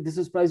 No,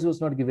 this prize was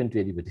not given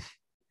to anybody,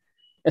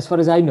 as far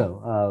as I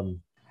know.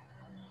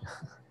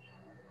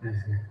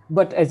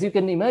 But as you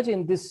can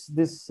imagine, this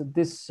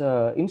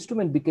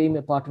instrument became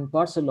a part and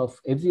parcel of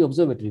every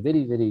observatory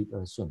very, very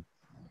soon,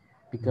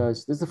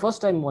 because this is the first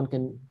time one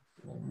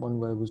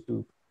was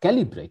to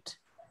calibrate,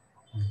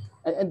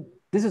 and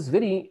this is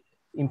very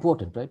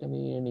important, right? I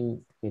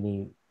mean,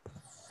 any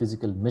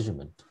physical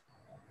measurement.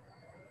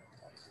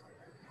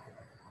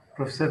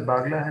 Professor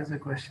Bagla has a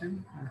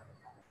question.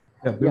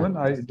 Yeah, Biman,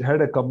 I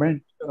had a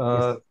comment.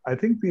 Yes. I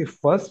think the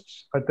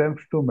first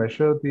attempt to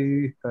measure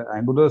the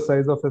angular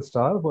size of a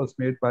star was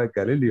made by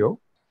Galileo.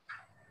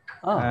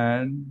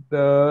 And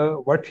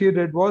what he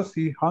did was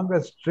he hung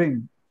a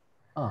string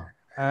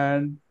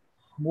and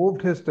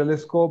moved his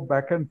telescope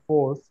back and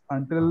forth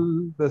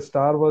until the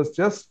star was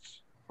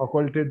just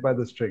occulted by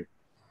the string.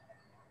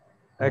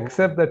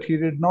 Except that he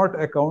did not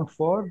account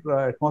for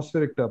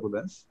atmospheric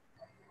turbulence,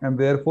 and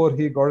therefore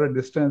he got a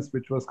distance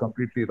which was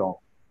completely wrong.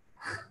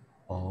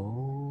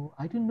 Oh,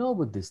 I didn't know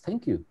about this.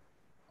 Thank you.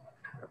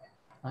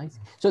 I see.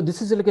 So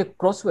this is like a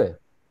crossway.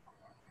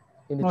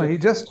 No, he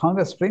just hung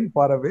a string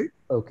far away.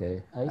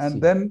 Okay, I see.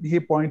 And then he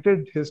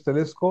pointed his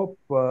telescope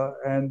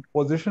and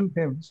positioned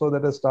him so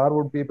that a star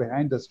would be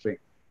behind the string.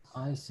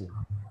 I see.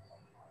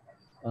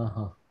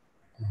 Well,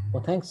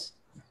 thanks.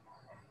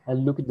 I'll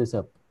look at this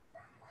up.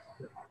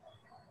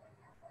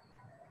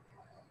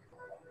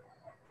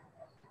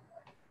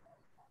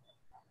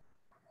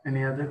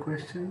 Any other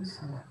questions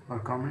or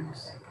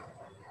comments?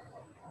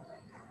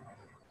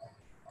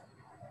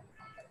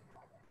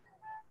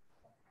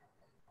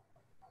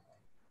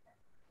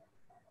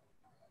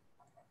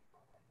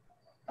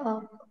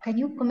 Can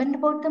you comment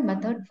about the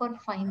method for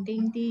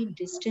finding the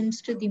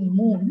distance to the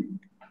moon?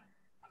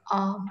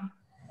 I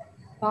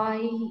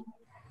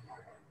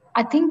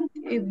think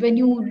when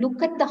you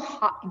look at the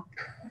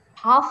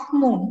half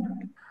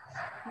moon,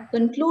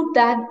 conclude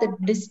that the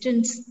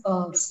distance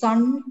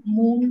sun,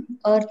 moon,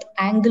 earth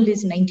angle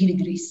is 90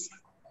 degrees.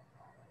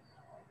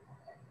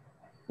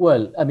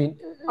 Well, I mean,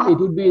 it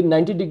would be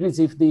 90 degrees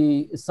if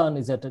the sun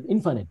is at an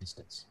infinite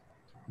distance.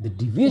 The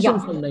deviation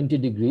from 90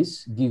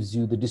 degrees gives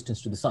you the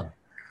distance to the sun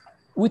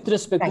with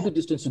respect to the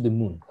distance to the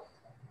moon.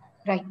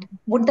 Right.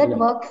 Would that Yeah.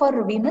 work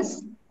for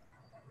Venus?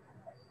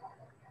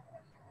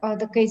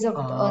 The case of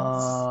the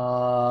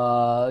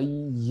Earth's.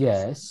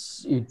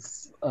 Yes,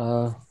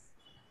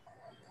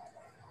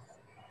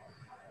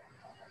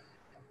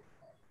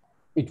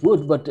 it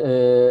would, but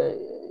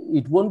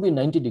it won't be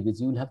 90 degrees.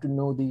 You will have to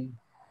know the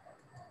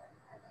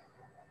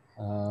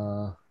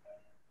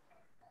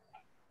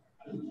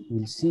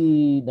we'll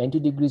see 90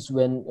 degrees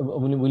when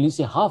you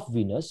say half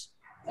Venus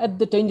at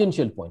the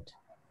tangential point,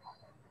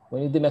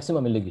 when the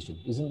maximum elongation.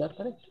 Isn't that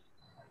correct?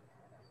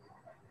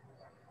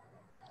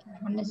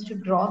 One is to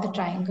draw the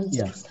triangles.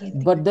 Yeah,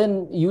 but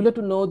then you'll have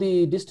to know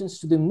the distance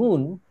to the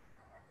moon,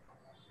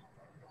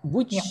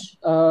 which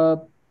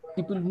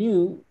people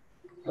knew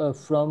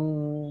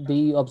from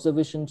the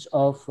observations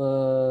of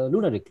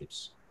lunar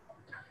eclipse.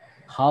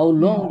 How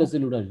long does the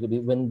lunar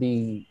eclipse, when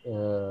the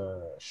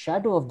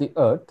shadow of the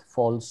Earth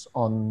falls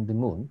on the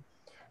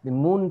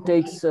moon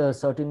takes a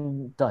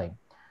certain time,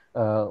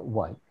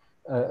 why?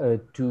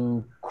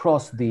 To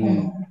cross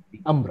the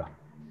umbra.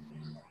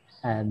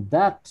 And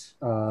that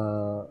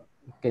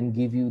can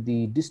give you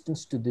the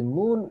distance to the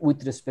moon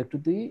with respect to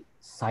the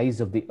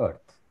size of the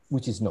Earth,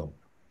 which is known.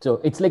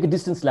 So it's like a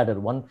distance ladder.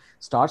 One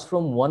starts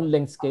from one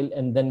length scale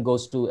and then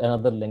goes to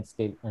another length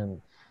scale.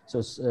 And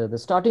so the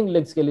starting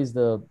length scale is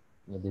the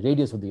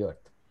radius of the Earth.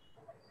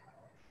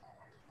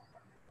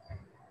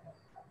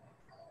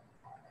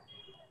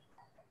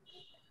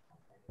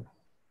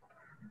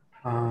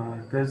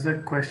 There's a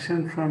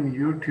question from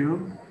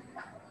YouTube,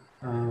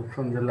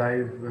 from the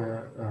live.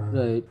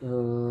 Right.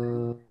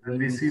 When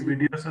we see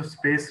videos of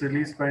space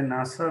released by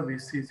NASA,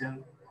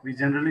 we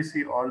generally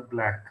see all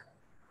black.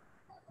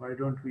 Why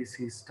don't we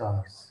see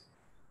stars?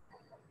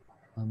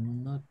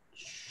 I'm not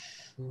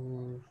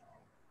sure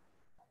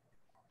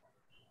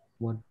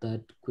what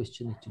that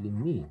question actually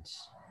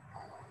means.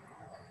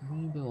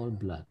 Maybe all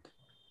black.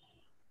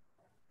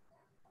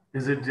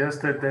 Is it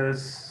just that there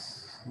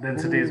is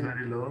density is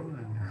very low?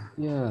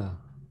 Yeah.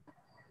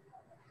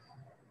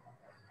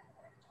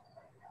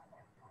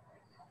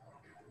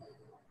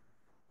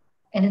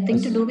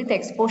 Anything to do with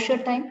exposure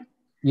time?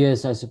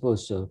 Yes, I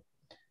suppose so.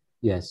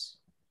 Yes.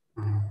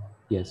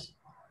 Yes.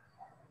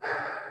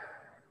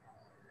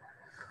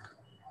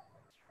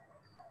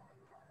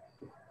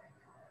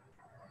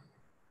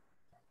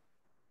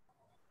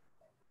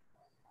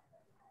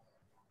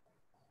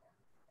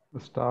 The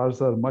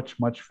stars are much,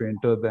 much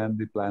fainter than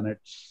the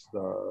planets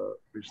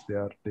which they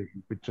are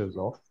taking pictures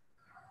of.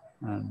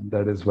 And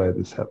that is why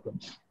this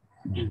happens.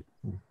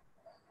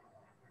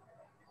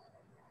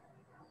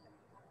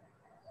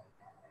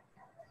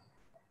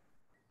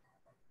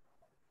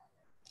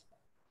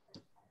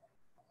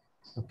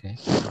 Okay.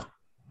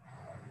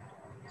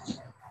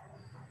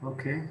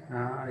 Okay,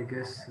 I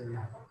guess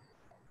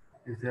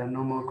if there are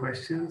no more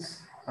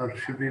questions, or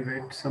should we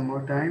wait some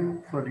more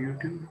time for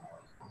YouTube,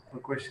 for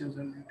questions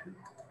on YouTube?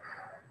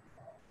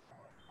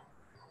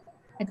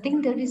 I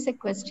think there is a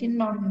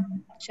question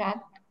on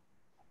chat.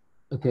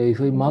 Okay, if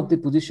we mark the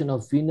position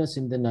of Venus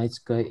in the night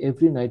sky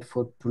every night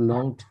for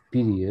prolonged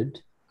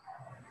period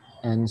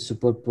and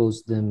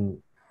superpose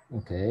them,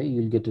 okay,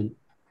 you'll get a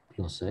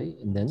loci,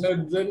 and then. So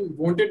then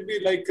won't it be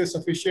like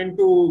sufficient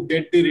to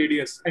get the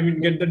radius? I mean,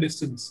 get the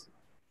distance.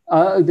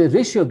 The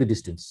ratio of the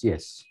distance,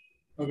 yes.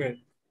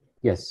 Okay.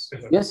 Yes.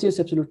 Yes,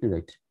 absolutely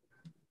right.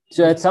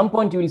 So at some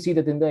point you will see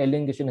that then the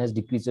elongation has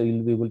decreased, so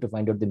you'll be able to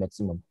find out the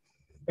maximum.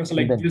 So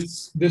like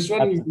this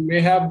one may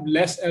have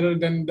less error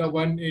than the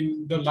one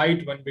in the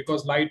light one,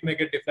 because light may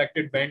get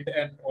deflected, bent,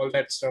 and all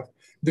that stuff.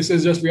 This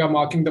is just we are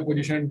marking the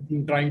position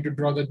and trying to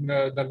draw the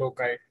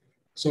loci.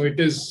 So it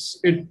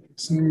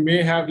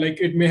may have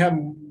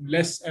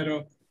less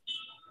error.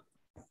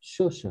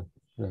 Sure.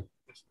 Right.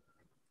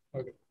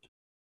 Okay.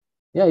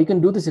 Yeah, you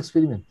can do this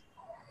experiment.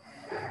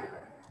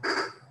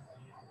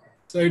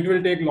 So it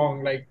will take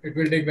long, like it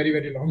will take very,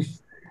 very long.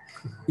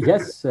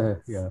 Yes,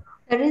 yeah.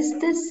 There is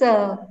this,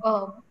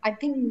 I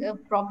think,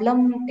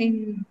 problem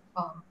in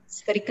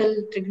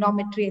spherical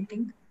trigonometry, I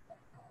think.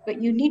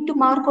 But you need to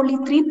mark only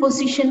 3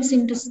 positions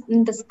in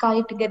the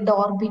sky to get the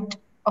orbit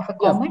of a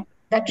comet.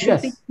 That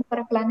should be for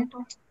a planet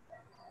also.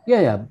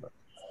 Yeah.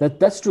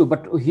 That's true.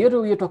 But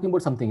here we are talking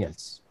about something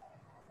else.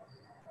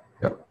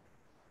 Yeah.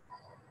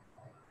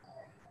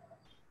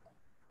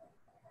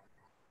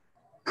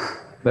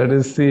 That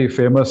is the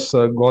famous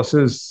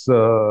Gauss's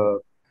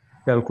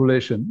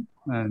calculation,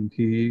 and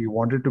he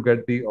wanted to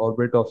get the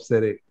orbit of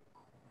Ceres,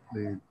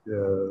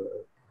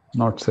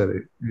 not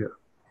Ceres. Yeah,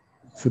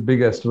 it's a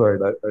big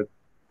asteroid.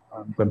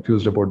 I'm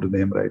confused about the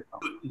name right now.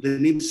 The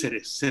name is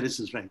Ceres. Ceres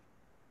is right.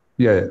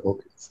 Yeah.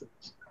 Okay.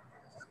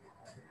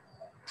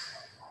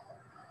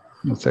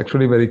 It's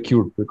actually very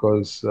cute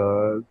because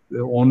the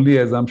only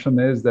assumption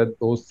is that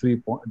those 3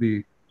 points,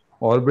 the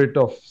orbit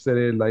of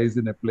Ceres lies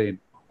in a plane,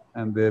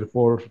 and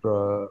therefore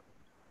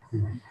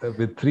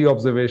with 3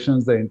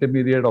 observations, the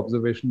intermediate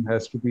observation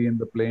has to be in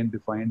the plane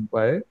defined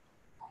by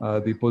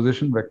the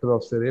position vector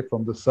of Ceres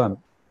from the sun.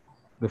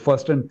 The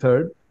first and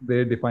third,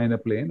 they define a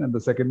plane, and the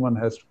second one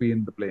has to be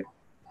in the plane.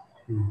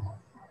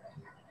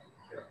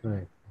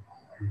 Right.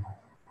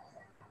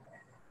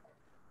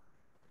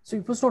 So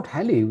it was not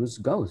Halley, it was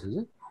Gauss, is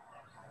it?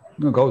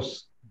 No,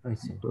 Gauss. I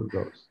see. It was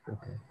Gauss.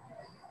 Okay.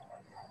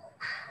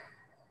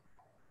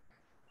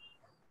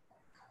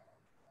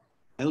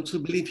 I also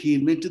believe he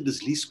invented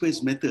this least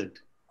squares method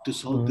to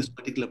solve this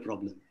particular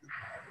problem.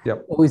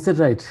 Yep. Oh, is that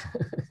right?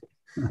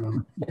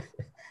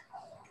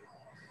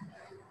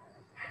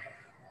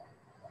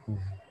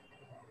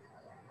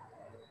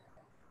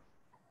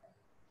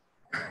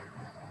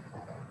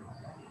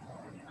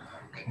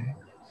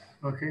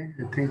 Okay,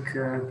 I think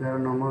there are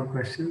no more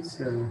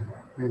questions.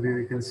 Maybe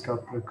we can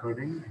stop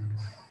recording.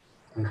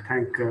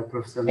 Thank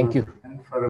Professor Thank you for